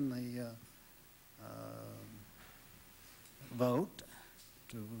won in the vote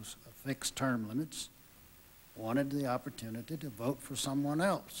to fix term limits wanted the opportunity to vote for someone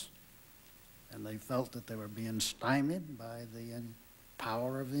else. And they felt that they were being stymied by the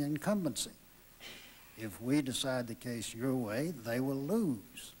power of the incumbency. If we decide the case your way, they will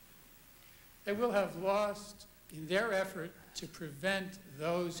lose. They will have lost in their effort to prevent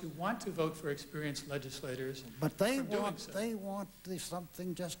those who want to vote for experienced legislators but they want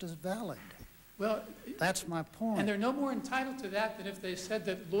something just as valid. Well, that's my point. And they're no more entitled to that than if they said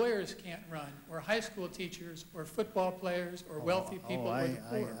that lawyers can't run, or high school teachers, or football players, or wealthy people, or the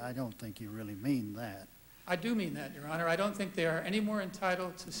poor. I don't think you really mean that. I do mean that, Your Honor. I don't think they are any more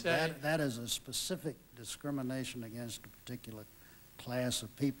entitled to say... That is a specific discrimination against a particular class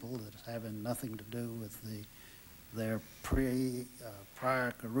of people that's having nothing to do with their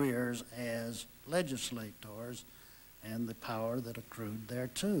prior careers as legislators and the power that accrued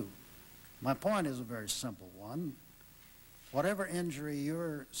thereto. My point is a very simple one. Whatever injury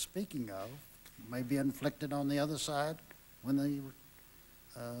you're speaking of may be inflicted on the other side when the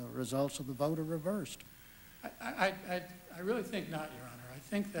results of the vote are reversed. I really think not, Your Honor. I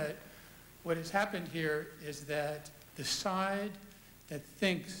think that what has happened here is that the side that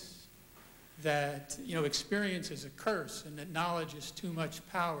thinks that, experience is a curse and that knowledge is too much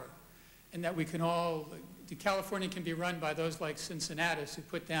power and that we can all... California can be run by those like Cincinnatus who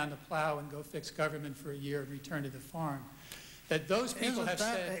put down the plow and go fix government for a year and return to the farm. That those people have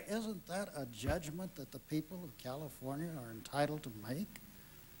said... Isn't that a judgment that the people of California are entitled to make?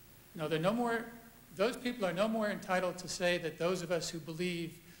 No, they're no more... Those people are no more entitled to say that those of us who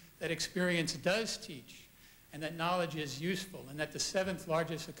believe that experience does teach and that knowledge is useful and that the 7th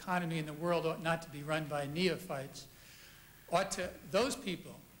largest economy in the world ought not to be run by neophytes, those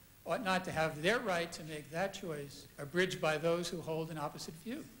people ought not to have their right to make that choice abridged by those who hold an opposite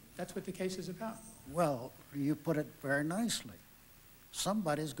view. That's what the case is about. Well, you put it very nicely.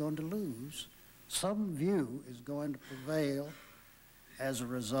 Somebody's going to lose. Some view is going to prevail as a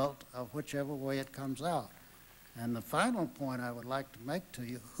result of whichever way it comes out. And the final point I would like to make to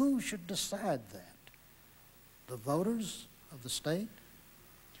you, who should decide that? The voters of the state?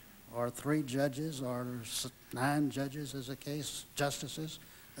 Or 3 judges or 9 judges as a case, justices?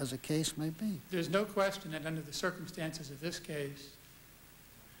 As a case may be. There's no question that under the circumstances of this case,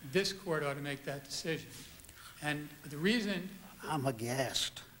 this court ought to make that decision. And the reason... I'm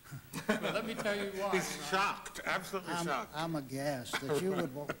aghast. Well, let me tell you why. He's shocked, absolutely shocked. I'm aghast that you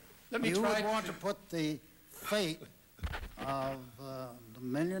would, want to put the fate of the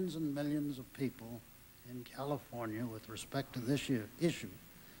millions and millions of people in California with respect to this issue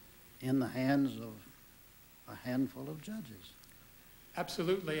in the hands of a handful of judges.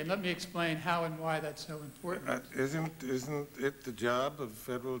 Absolutely, and let me explain how and why that's so important. Isn't it the job of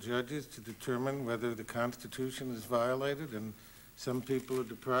federal judges to determine whether the Constitution is violated and some people are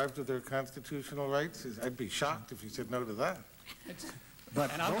deprived of their constitutional rights? I'd be shocked if you said no to that.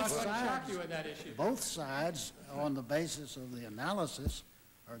 But and I'm not going to shock you on that issue. Both sides, on the basis of the analysis,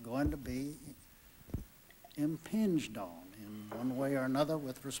 are going to be impinged on in one way or another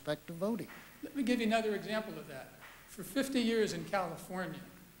with respect to voting. Let me give you another example of that. For 50 years in California,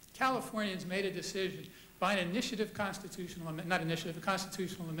 Californians made a decision by an initiative constitutional amendment, not initiative, a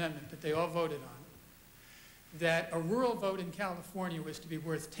constitutional amendment that they all voted on, that a rural vote in California was to be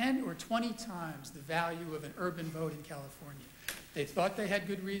worth 10 or 20 times the value of an urban vote in California. They thought they had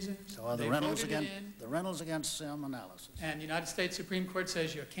good reasons. So are the Reynolds against Sim analysis? And the United States Supreme Court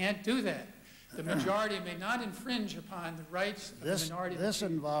says you can't do that. The majority may not infringe upon the rights of the minority. This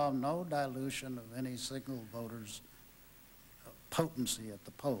involved no dilution of any single voter's potency at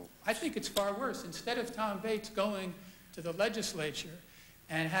the poll. I think it's far worse. Instead of Tom Bates going to the legislature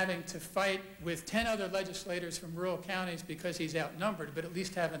and having to fight with 10 other legislators from rural counties because he's outnumbered, but at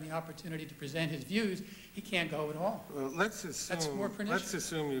least having the opportunity to present his views, he can't go at all. Well, let's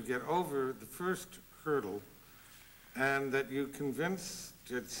assume you get over the first hurdle and that you convince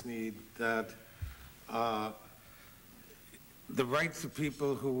Judge Sneed that the rights of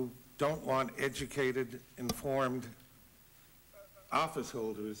people who don't want educated, informed office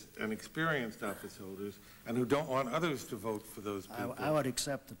holders and experienced office holders, and who don't want others to vote for those people. I would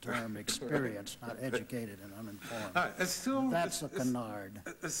accept the term experienced, not educated and uninformed. That's a canard.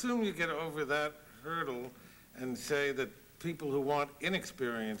 Assume you get over that hurdle and say that people who want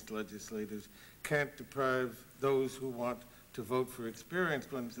inexperienced legislators can't deprive those who want to vote for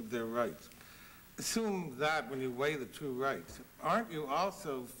experienced ones of their rights. Assume that when you weigh the two rights. Aren't you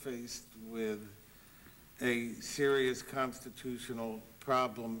also faced with a serious constitutional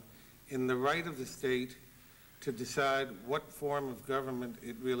problem in the right of the state to decide what form of government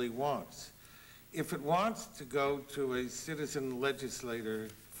it really wants? If it wants to go to a citizen legislator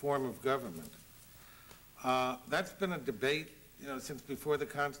form of government, that's been a debate, since before the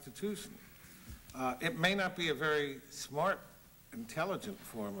Constitution. It may not be a very smart, intelligent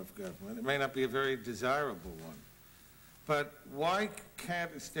form of government. It may not be a very desirable one. But why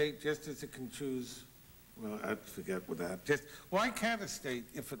can't a state, just as it can choose, well, I forget with that, why can't a state,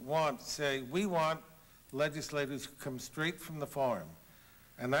 if it wants, say, we want legislators who come straight from the farm,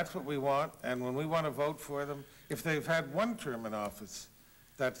 and that's what we want, and when we want to vote for them, if they've had one term in office,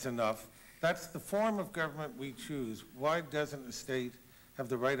 that's enough. That's the form of government we choose. Why doesn't a state have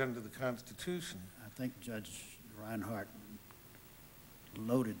the right under the Constitution? I think Judge Reinhart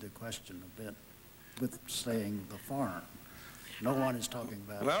loaded the question a bit with saying the farm. No one is talking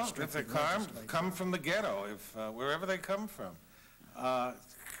about. Well, if they come from the ghetto, wherever they come from,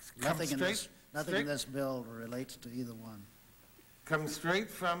 nothing in this bill relates to either one. Come straight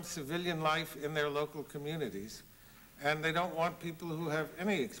from civilian life in their local communities, and they don't want people who have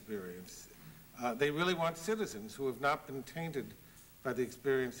any experience. They really want citizens who have not been tainted by the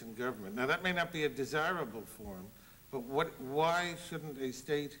experience in government. Now, that may not be a desirable form, but why shouldn't a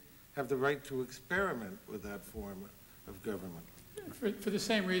state have the right to experiment with that form of government? For the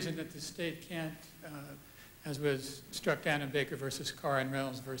same reason that the state can't, as was struck down in Baker versus Carr and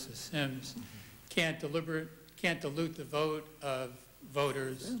Reynolds versus Sims, can't dilute the vote of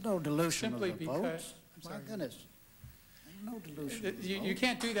voters. There's no dilution of the votes. My goodness. No delusion. You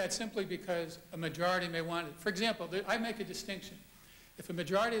can't do that simply because a majority may want it. For example, I make a distinction. If a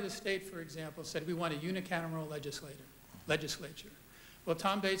majority of the state, for example, said we want a unicameral legislature, well,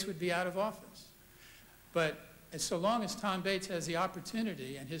 Tom Bates would be out of office. But so long as Tom Bates has the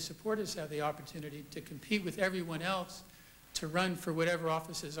opportunity and his supporters have the opportunity to compete with everyone else to run for whatever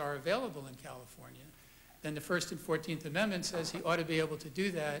offices are available in California, then the First and 14th Amendment says he ought to be able to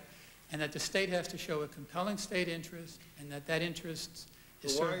do that, and that the state has to show a compelling state interest, and that interest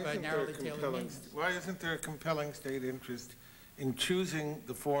is served by narrowly tailored means. Why isn't there a compelling state interest in choosing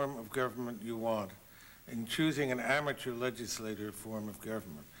the form of government you want, in choosing an amateur legislator form of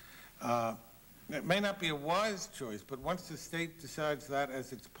government? It may not be a wise choice, but once the state decides that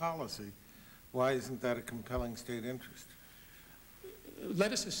as its policy, why isn't that a compelling state interest?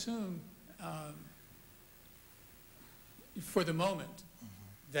 Let us assume, for the moment,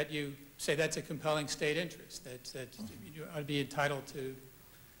 that you say that's a compelling state interest, that you ought to be entitled to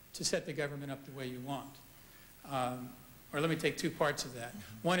set the government up the way you want. Or let me take two parts of that.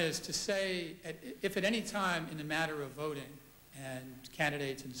 One is to say, if at any time in the matter of voting and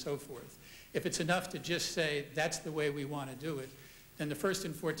candidates and so forth, if it's enough to just say that's the way we want to do it, then the First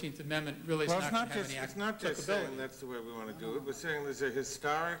and 14th Amendment really is not going to have any applicability. It's not just saying that's the way we want to do it. We're saying there's a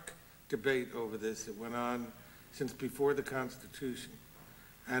historic debate over this that went on since before the Constitution.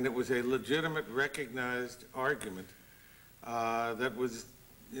 And it was a legitimate, recognized argument that was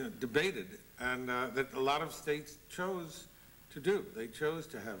debated, and that a lot of states chose to do. They chose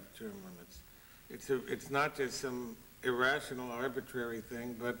to have term limits. It's not just some irrational, arbitrary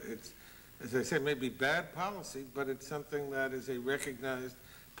thing, but it's, as I said, maybe bad policy, but it's something that is a recognized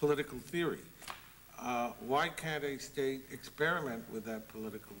political theory. Why can't a state experiment with that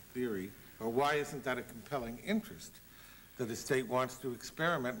political theory, or why isn't that a compelling interest that a state wants to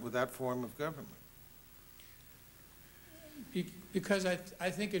experiment with that form of government? Because I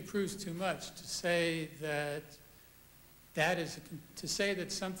think it proves too much to say that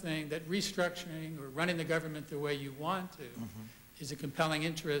something, that restructuring or running the government the way you want to is a compelling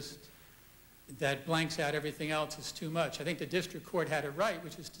interest that blanks out everything else is too much. I think the district court had it right,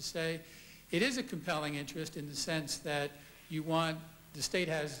 which is to say it is a compelling interest in the sense that you want, the state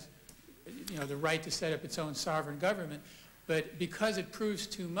has, the right to set up its own sovereign government, but because it proves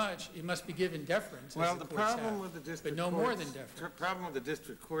too much, it must be given deference. Well, the problem with the district but no more than deference. The problem with the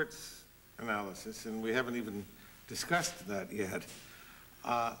district court's analysis, and we haven't even discussed that yet,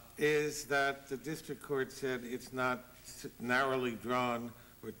 is that the district court said it's not narrowly drawn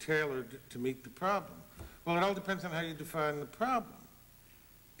or tailored to meet the problem. Well, it all depends on how you define the problem.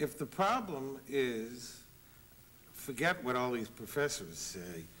 If the problem is, forget what all these professors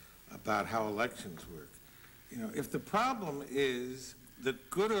say about how elections work. If the problem is that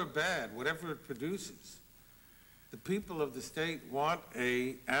good or bad, whatever it produces, the people of the state want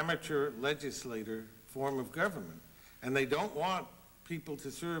an amateur legislator form of government, and they don't want people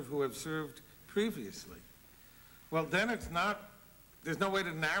to serve who have served previously. Well, then there's no way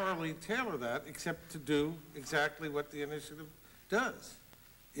to narrowly tailor that except to do exactly what the initiative does.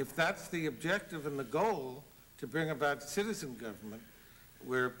 If that's the objective and the goal, to bring about citizen government,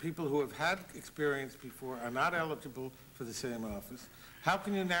 where people who have had experience before are not eligible for the same office, how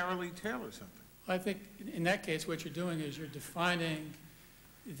can you narrowly tailor something? I think in that case what you're doing is you're defining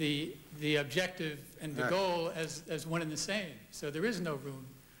the objective and the goal as one and the same. So there is no room.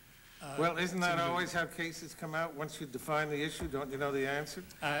 Well, isn't that always how cases come out? Once you define the issue, don't you know the answer?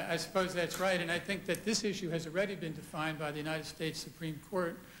 I suppose that's right, and I think that this issue has already been defined by the United States Supreme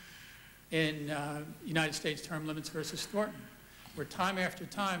Court in United States Term Limits versus Thornton, where time after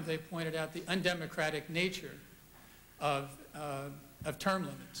time they pointed out the undemocratic nature of term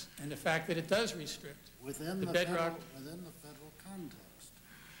limits and the fact that it does restrict within the bedrock. Within the federal context.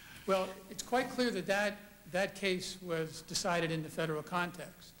 Well, it's quite clear that that case was decided in the federal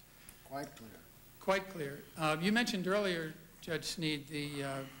context. Quite clear. Quite clear. You mentioned earlier, Judge Sneed,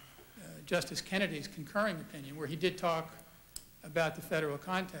 Justice Kennedy's concurring opinion, where he did talk about the federal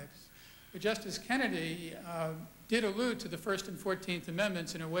context. But Justice Kennedy did allude to the First and 14th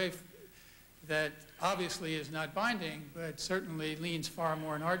Amendments in a way that obviously is not binding, but certainly leans far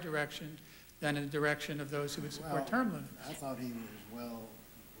more in our direction than in the direction of those who would support term limits. I thought he was well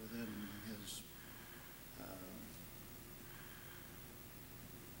within his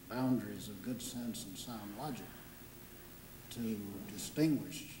boundaries of good sense and sound logic to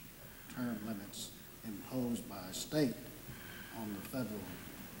distinguish term limits imposed by a state on the federal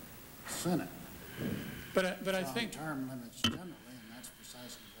Senate. But I think term limits generally, and that's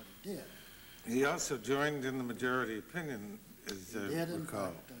precisely what he did. He also joined in the majority opinion, as I recall. He did, in fact,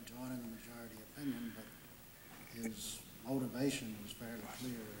 join in the majority opinion, but his motivation was fairly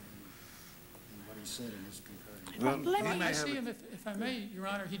clear in what he said in his concurring. Well, let me see him, if I may, Your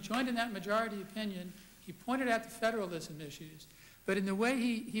Honor. He joined in that majority opinion. He pointed out the federalism issues, but in the way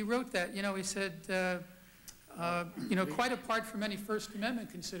he wrote that, he said, quite apart from any First Amendment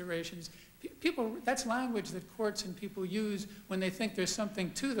considerations, that's language that courts and people use when they think there's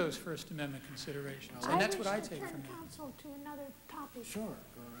something to those First Amendment considerations, and that's what I take from that. Counsel to another topic. Sure,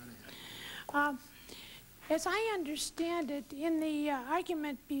 go right ahead. As I understand it, in the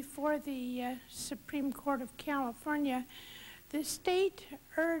argument before the Supreme Court of California, the state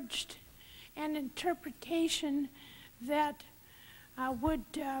urged an interpretation that would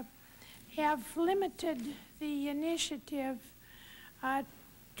have limited the initiative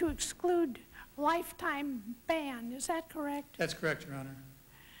to exclude lifetime ban. Is that correct? That's correct, Your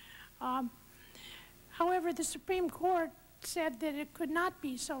Honor. However, the Supreme Court said that it could not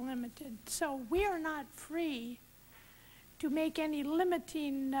be so limited. So we are not free to make any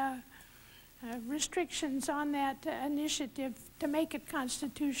limiting restrictions on that initiative to make it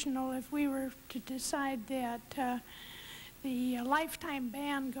constitutional if we were to decide that the lifetime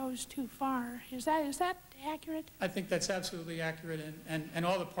ban goes too far. Is that accurate? I think that's absolutely accurate, and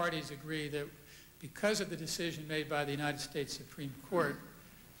all the parties agree that because of the decision made by the United States Supreme Court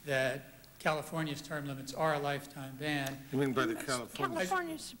that California's term limits are a lifetime ban. You mean by the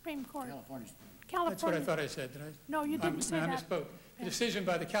California Supreme Court? California. That's what I thought I said. Did I? No, you didn't say that. I misspoke. The decision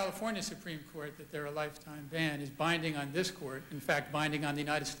by the California Supreme Court that they're a lifetime ban is binding on this court, in fact, binding on the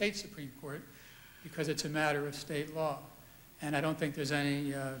United States Supreme Court, because it's a matter of state law. And I don't think there's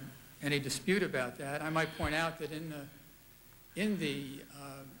any dispute about that. I might point out that in the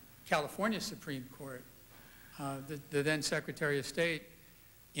California Supreme Court, the then Secretary of State,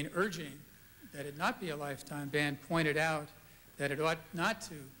 in urging that it not be a lifetime ban, pointed out that it ought not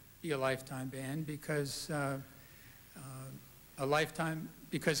to be a lifetime ban because a lifetime,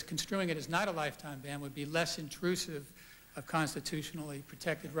 because construing it as not a lifetime ban would be less intrusive of constitutionally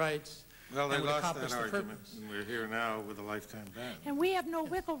protected rights. Well, they and would lost accomplish that the argument, purpose. and we're here now with a lifetime ban. And we have no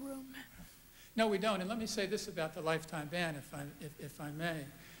wiggle room. No, we don't. And let me say this about the lifetime ban, if I may.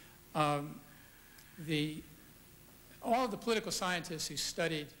 All of the political scientists who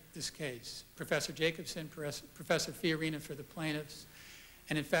studied this case, Professor Jacobson, Professor Fiorina for the plaintiffs,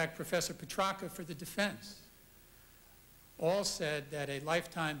 and in fact, Professor Petrarca for the defense, all said that a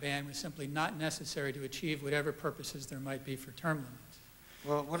lifetime ban was simply not necessary to achieve whatever purposes there might be for term limits.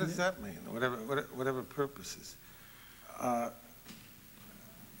 Well, what does that mean? Whatever purposes.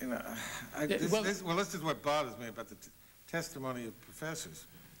 You know, this is what bothers me about the testimony of professors.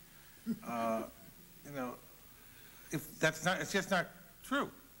 You know, if that's not, it's just not true.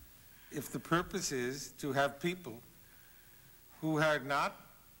 If the purpose is to have people who had not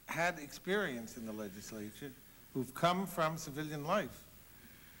had experience in the legislature, who've come from civilian life,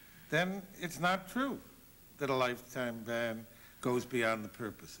 then it's not true that a lifetime ban goes beyond the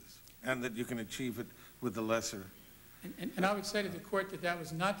purposes and that you can achieve it with the lesser. And I would say to the court that that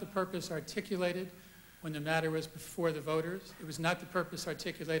was not the purpose articulated when the matter was before the voters. It was not the purpose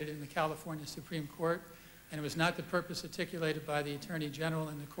articulated in the California Supreme Court, and it was not the purpose articulated by the Attorney General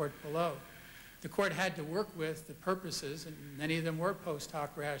in the court below. The court had to work with the purposes, and many of them were post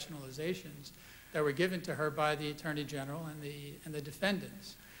hoc rationalizations, that were given to her by the Attorney General and the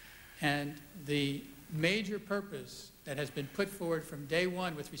defendants. And the major purpose that has been put forward from day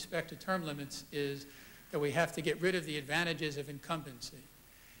one with respect to term limits is that we have to get rid of the advantages of incumbency.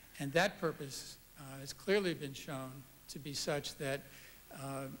 And that purpose has clearly been shown to be such that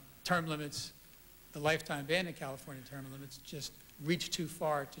term limits, the lifetime ban in California term limits, just reach too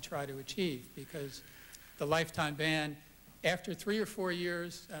far to try to achieve, because the lifetime ban, after 3 or 4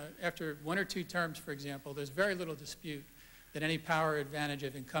 years, after 1 or 2 terms, for example, there's very little dispute that any power advantage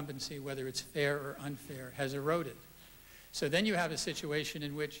of incumbency, whether it's fair or unfair, has eroded. So then you have a situation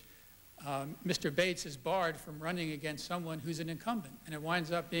in which Mr. Bates is barred from running against someone who's an incumbent, and it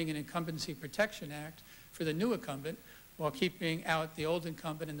winds up being an Incumbency Protection Act for the new incumbent while keeping out the old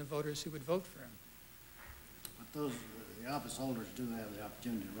incumbent and the voters who would vote for him. But the office holders do have the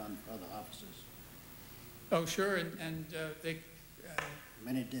opportunity to run for other offices. Oh, sure, and they...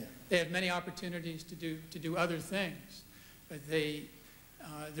 many did. They had many opportunities to do other things, but the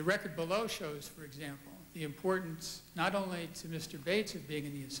record below shows, for example, the importance not only to Mr. Bates of being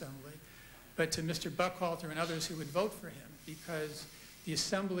in the Assembly, but to Mr. Buckhalter and others who would vote for him, because the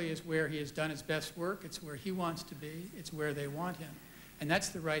Assembly is where he has done his best work, it's where he wants to be, it's where they want him. And that's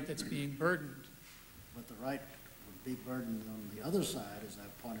the right that's being burdened. But the right would be burdened on the other side, as I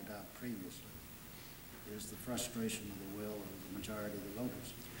pointed out previously, is the frustration of the will of the majority of the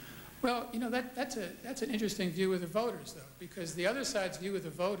voters. Well, you know, that's an interesting view of the voters, though, because the other side's view of the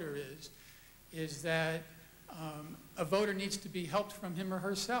voter is that a voter needs to be helped from him or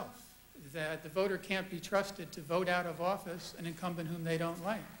herself, that the voter can't be trusted to vote out of office an incumbent whom they don't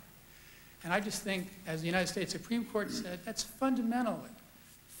like. And I just think, as the United States Supreme Court said, that's fundamentally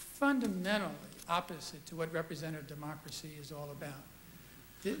opposite to what representative democracy is all about.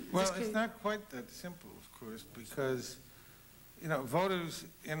 Well, it's not quite that simple, of course, because, you know, voters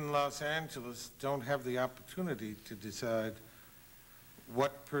in Los Angeles don't have the opportunity to decide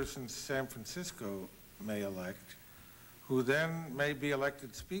what person San Francisco may elect, who then may be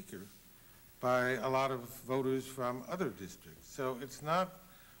elected speaker by a lot of voters from other districts. So it's not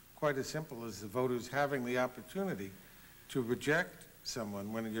quite as simple as the voters having the opportunity to reject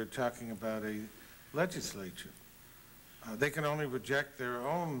someone when you're talking about a legislature. They can only reject their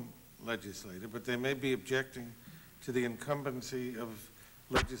own legislator, but they may be objecting to the incumbency of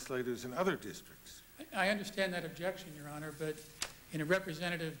legislators in other districts. I understand that objection, Your Honor, but in a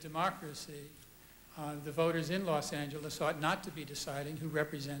representative democracy, the voters in Los Angeles ought not to be deciding who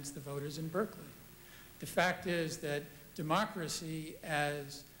represents the voters in Berkeley. The fact is that democracy,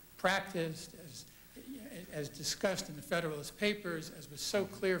 as practiced, as discussed in the Federalist Papers, as was so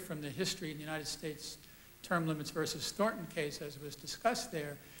clear from the history in the United States term limits versus Thornton case, as was discussed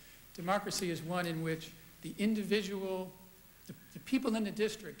there, democracy is one in which the individual, the people in the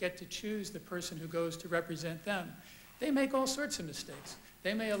district get to choose the person who goes to represent them. They make all sorts of mistakes.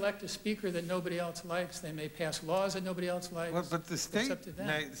 They may elect a speaker that nobody else likes. They may pass laws that nobody else likes. Well, but the state, up to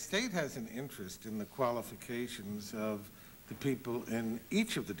them. the state has an interest in the qualifications of the people in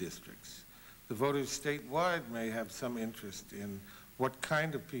each of the districts. The voters statewide may have some interest in what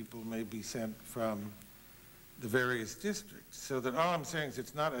kind of people may be sent from the various districts. So that all I'm saying is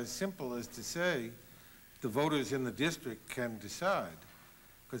it's not as simple as to say the voters in the district can decide,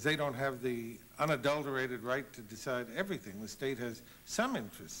 because they don't have the unadulterated right to decide everything. The state has some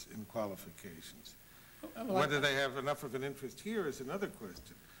interest in qualifications. Whether they have enough of an interest here is another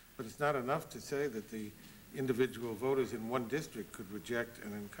question, but it's not enough to say that the individual voters in one district could reject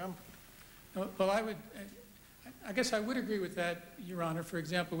an incumbent. Well, I guess I would agree with that, Your Honor, for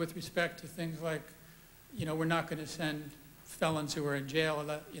example, with respect to things like, we're not going to send felons who are in jail,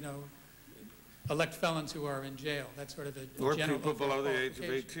 elect felons who are in jail. That's sort of a or general people below the age of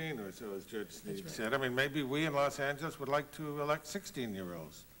 18 or so, as Judge Sneed said. I mean, maybe we in Los Angeles would like to elect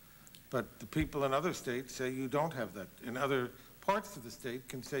 16-year-olds, but the people in other states say you don't have that. In other parts of the state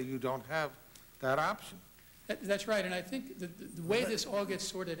can say you don't have that option. That's right, and I think the way this all gets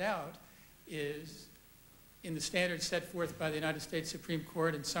sorted out is in the standards set forth by the United States Supreme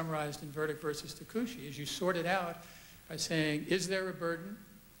Court and summarized in Verdict versus Takushi, is you sort it out by saying, is there a burden?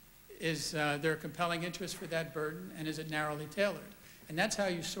 Is there a compelling interest for that burden? And is it narrowly tailored? And that's how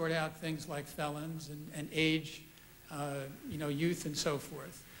you sort out things like felons and age, youth and so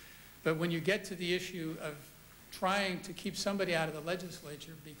forth. But when you get to the issue of trying to keep somebody out of the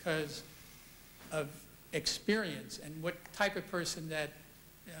legislature because of experience and what type of person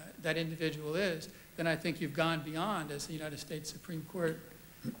that individual is, then I think you've gone beyond, as the United States Supreme Court,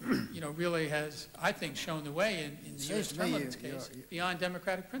 really has, I think, shown the way in the U.S. term limits case, beyond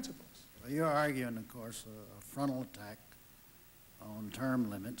democratic principles. Well, you're arguing, of course, a frontal attack on term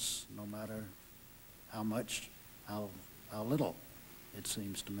limits, no matter how much, how little, it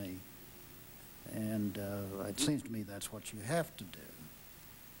seems to me. And it seems to me that's what you have to do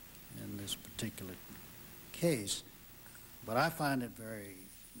in this particular case. But I find it very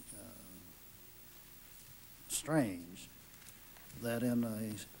strange that in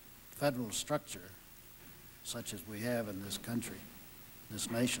a federal structure such as we have in this country, this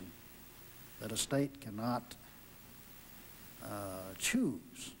nation, that a state cannot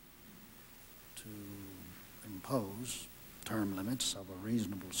choose to impose term limits of a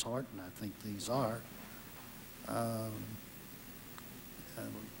reasonable sort, and I think these are,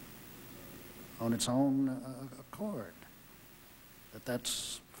 on its own accord,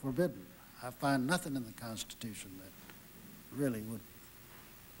 that's forbidden. I find nothing in the Constitution that really would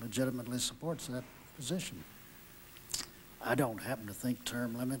legitimately supports that position. I don't happen to think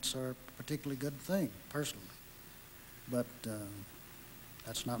term limits are a particularly good thing, personally, but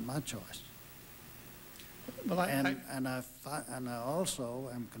that's not my choice. Well, I also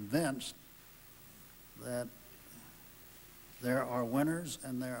am convinced that there are winners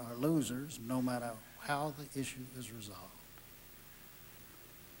and there are losers no matter how the issue is resolved,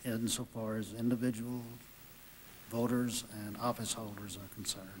 insofar as individual voters and office holders are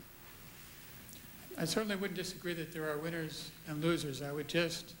concerned. I certainly wouldn't disagree that there are winners and losers. I would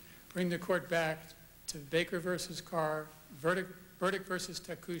just bring the court back to Baker versus Carr, Verdict versus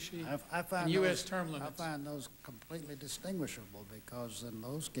Takushi, and U.S. term limits. I find those completely distinguishable because in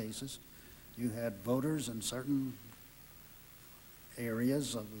those cases you had voters in certain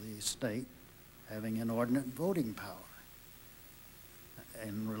areas of the state having inordinate voting power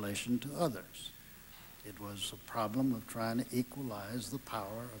in relation to others. It was a problem of trying to equalize the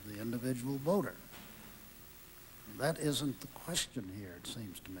power of the individual voter. That isn't the question here, it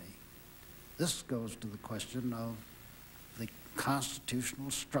seems to me. This goes to the question of the constitutional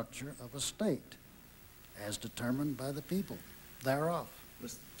structure of a state as determined by the people thereof.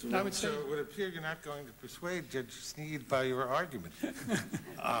 I would say, so it would appear you're not going to persuade Judge Sneed by your argument.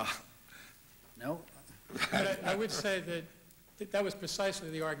 No. But I would say that that was precisely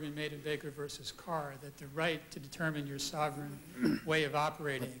the argument made in Baker versus Carr, that the right to determine your sovereign way of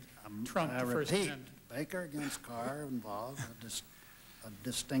operating trumped the First Amendment. Baker against Carr involved a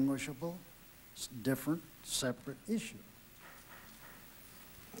distinguishable, different, separate issue.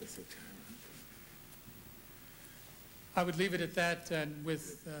 I would leave it at that, and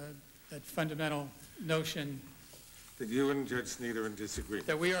with that fundamental notion that you and Judge Sneed are in disagreement.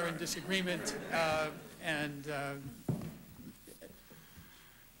 That we are in disagreement, and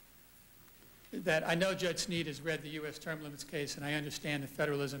that I know Judge Sneed has read the U.S. term limits case, and I understand the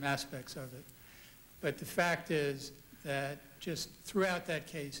federalism aspects of it. But the fact is that just throughout that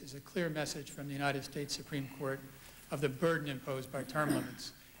case is a clear message from the United States Supreme Court of the burden imposed by term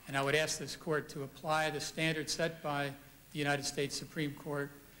limits. And I would ask this court to apply the standards set by the United States Supreme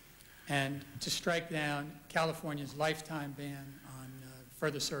Court and to strike down California's lifetime ban on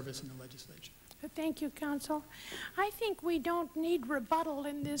further service in the legislature. Thank you, counsel. I think we don't need rebuttal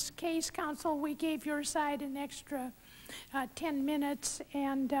in this case, counsel. We gave your side an extra 10 minutes,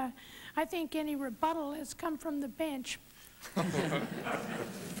 and I think any rebuttal has come from the bench.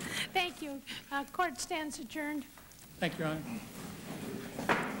 Thank you. Court stands adjourned. Thank you, Your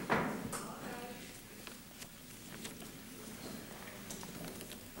Honor.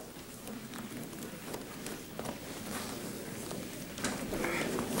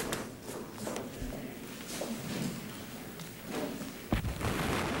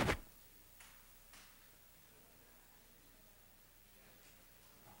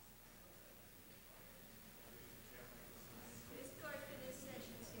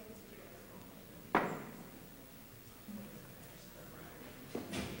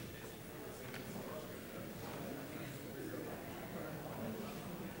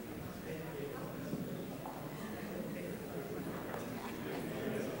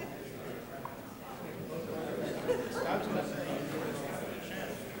 Absolutely.